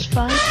 that's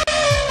fine.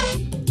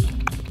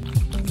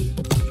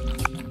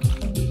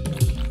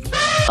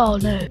 Oh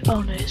no,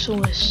 it's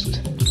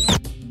almost.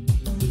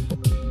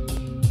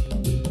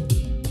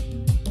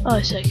 Oh,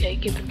 it's okay,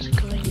 gibbons are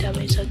coming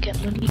damage, I'll get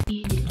money.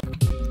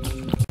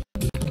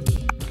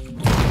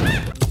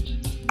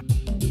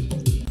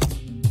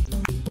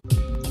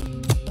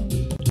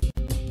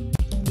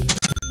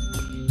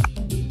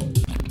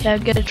 Okay,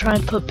 I'm gonna try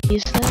and put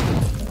bees there.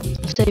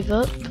 Save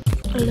up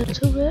a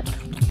little bit.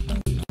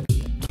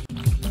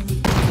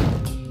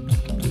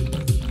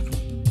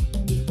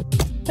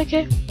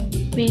 Okay,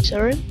 bees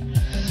are in.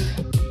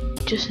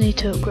 Just need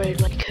to upgrade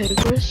my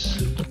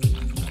cobras.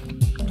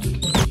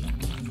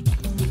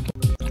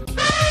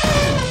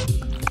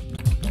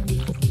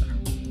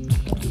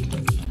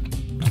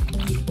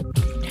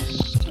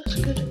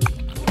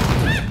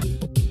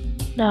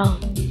 Now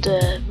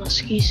the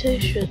mosquito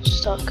should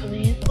start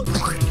coming in.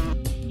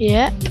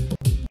 Yep.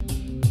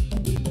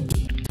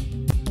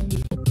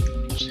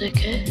 It's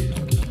okay.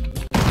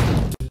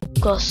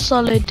 Got a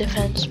solid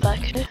defense back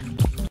here.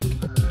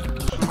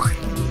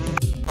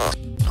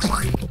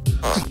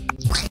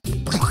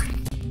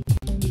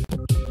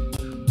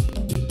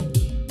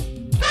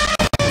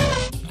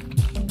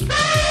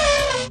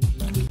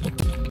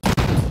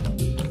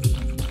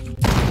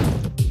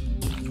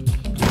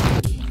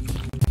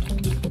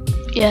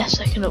 Yes,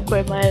 I can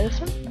upgrade my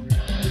elephant.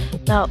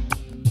 Now,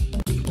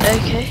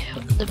 okay,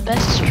 the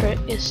best trick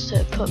is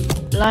to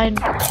line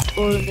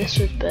all of this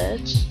with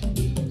birds,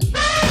 and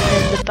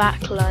then the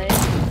back line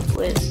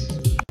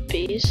with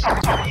bees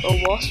or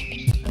wasps.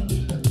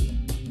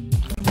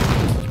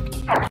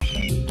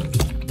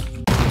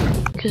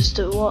 Because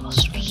the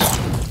wasps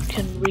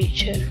can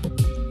reach it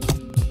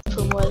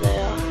from where they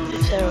are,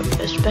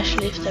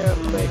 especially if they're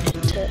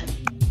upgraded to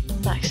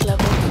max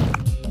level.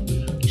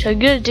 Which I'm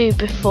gonna do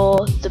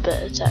before the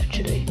birds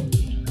actually.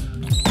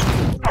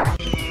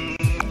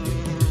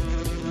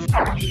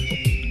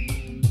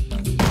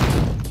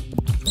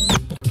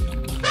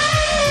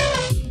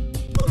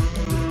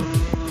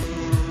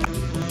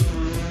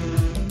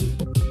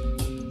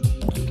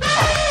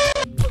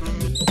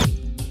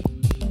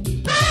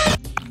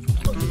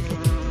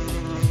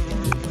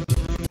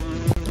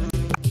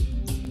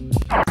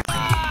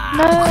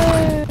 No,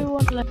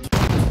 one left.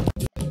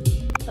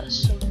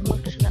 That's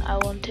unfortunate. I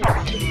wanted to go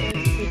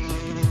with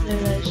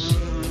Nuno's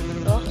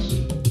boss.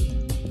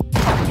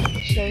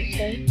 It's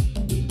okay.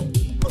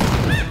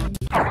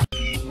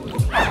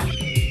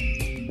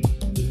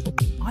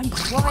 I'm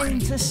trying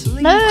to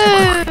sleep.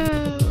 No!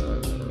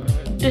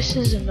 This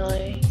is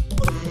annoying.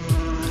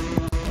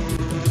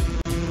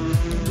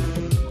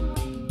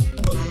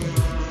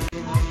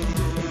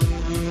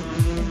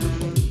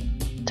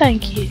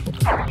 Thank you.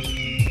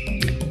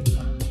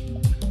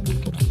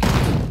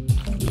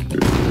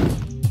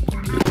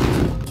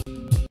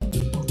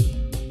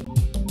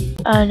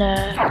 I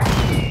know.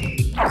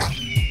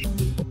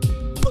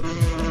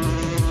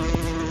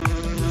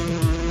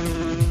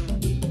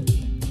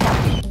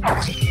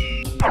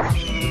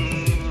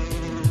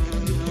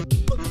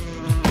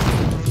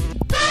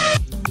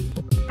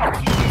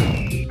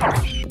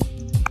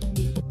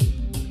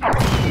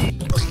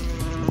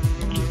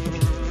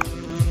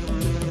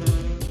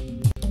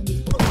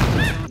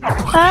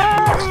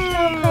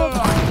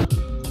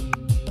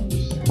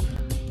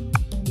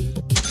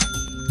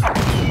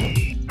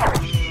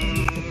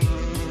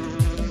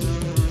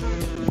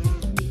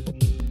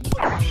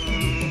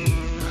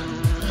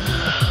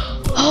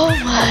 Oh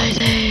my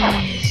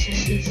days,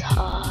 this is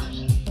hard.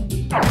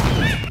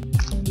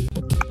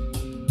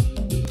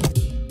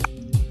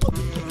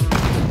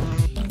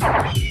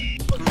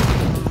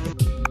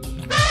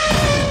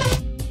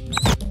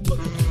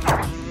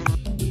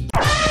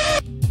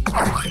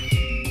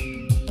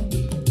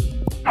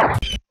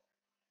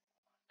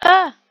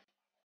 Ah!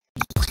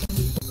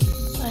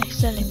 I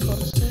accidentally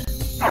paused it.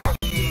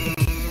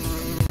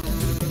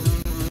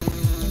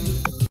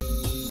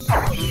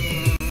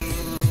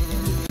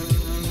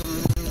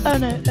 Oh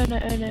no, oh no,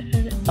 oh no,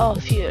 oh no. Oh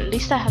phew, at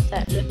least I have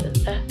that leopard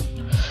there.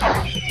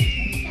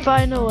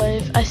 Final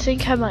wave, I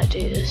think I might do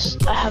this.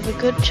 I have a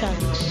good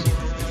chance.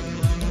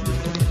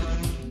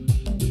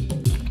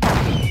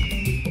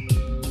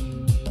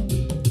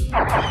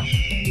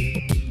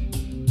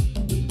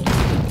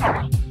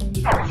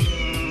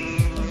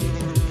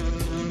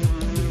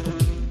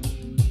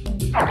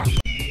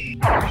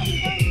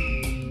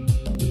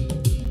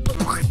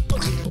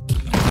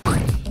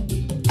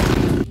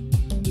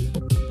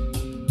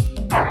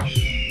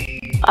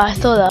 I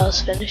thought that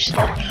was finished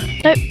then.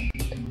 Nope.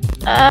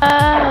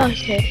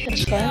 Okay,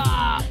 that's fine.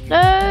 No!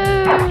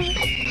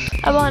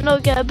 I might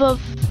not get above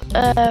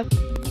 5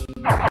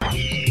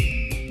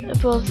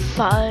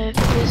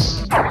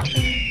 this time.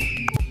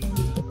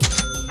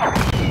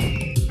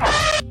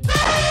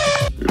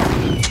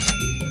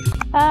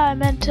 I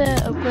meant to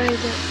upgrade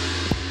it.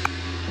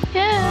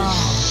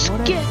 Yes!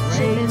 Get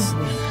in!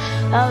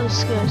 That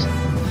was good.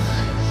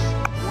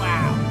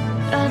 Wow.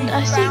 And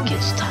I think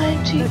it's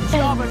time to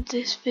end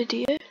this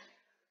video.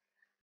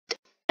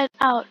 An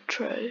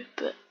outro,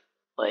 but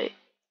wait.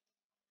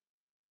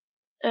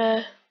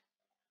 Let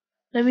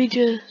me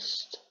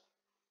just.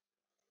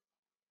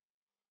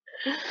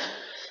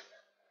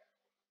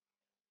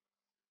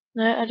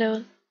 No, I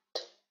don't.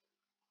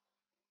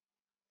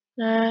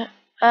 No.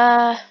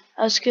 I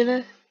was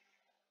gonna.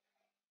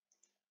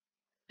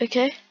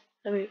 Okay.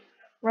 Let me.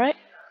 Right.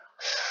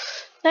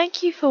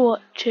 Thank you for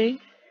watching.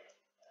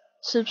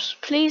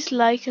 Please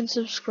like and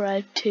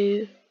subscribe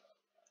too.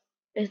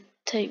 It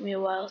take me a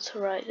while to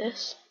write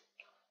this.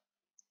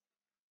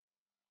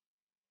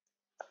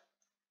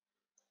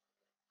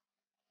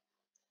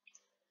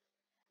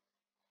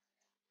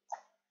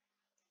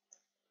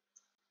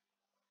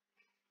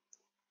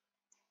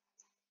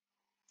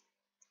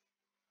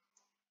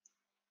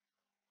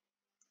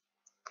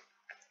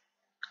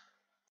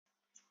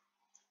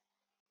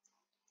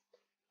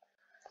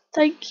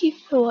 Thank you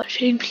for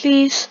watching.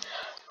 Please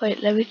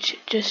wait. Let me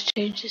just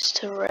change this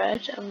to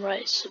red and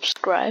write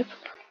subscribe.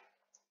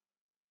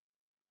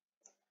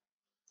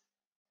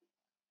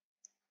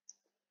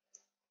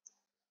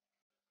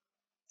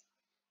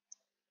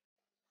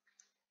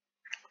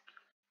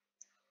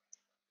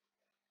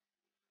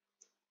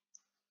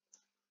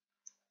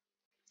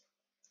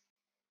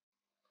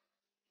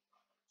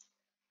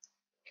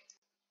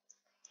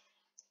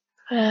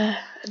 And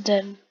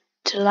then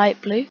to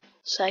light blue,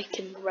 so I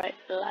can write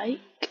like.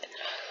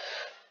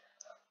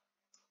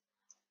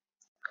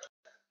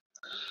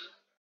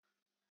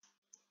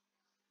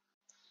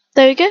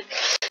 There we go.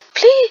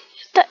 Please,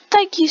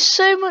 thank you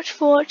so much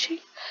for watching.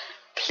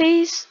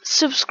 Please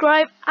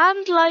subscribe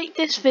and like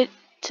this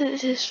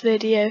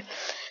video.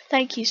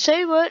 Thank you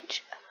so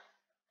much.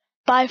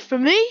 Bye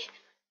from me.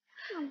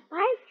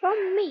 Bye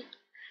from me.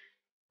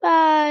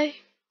 Bye.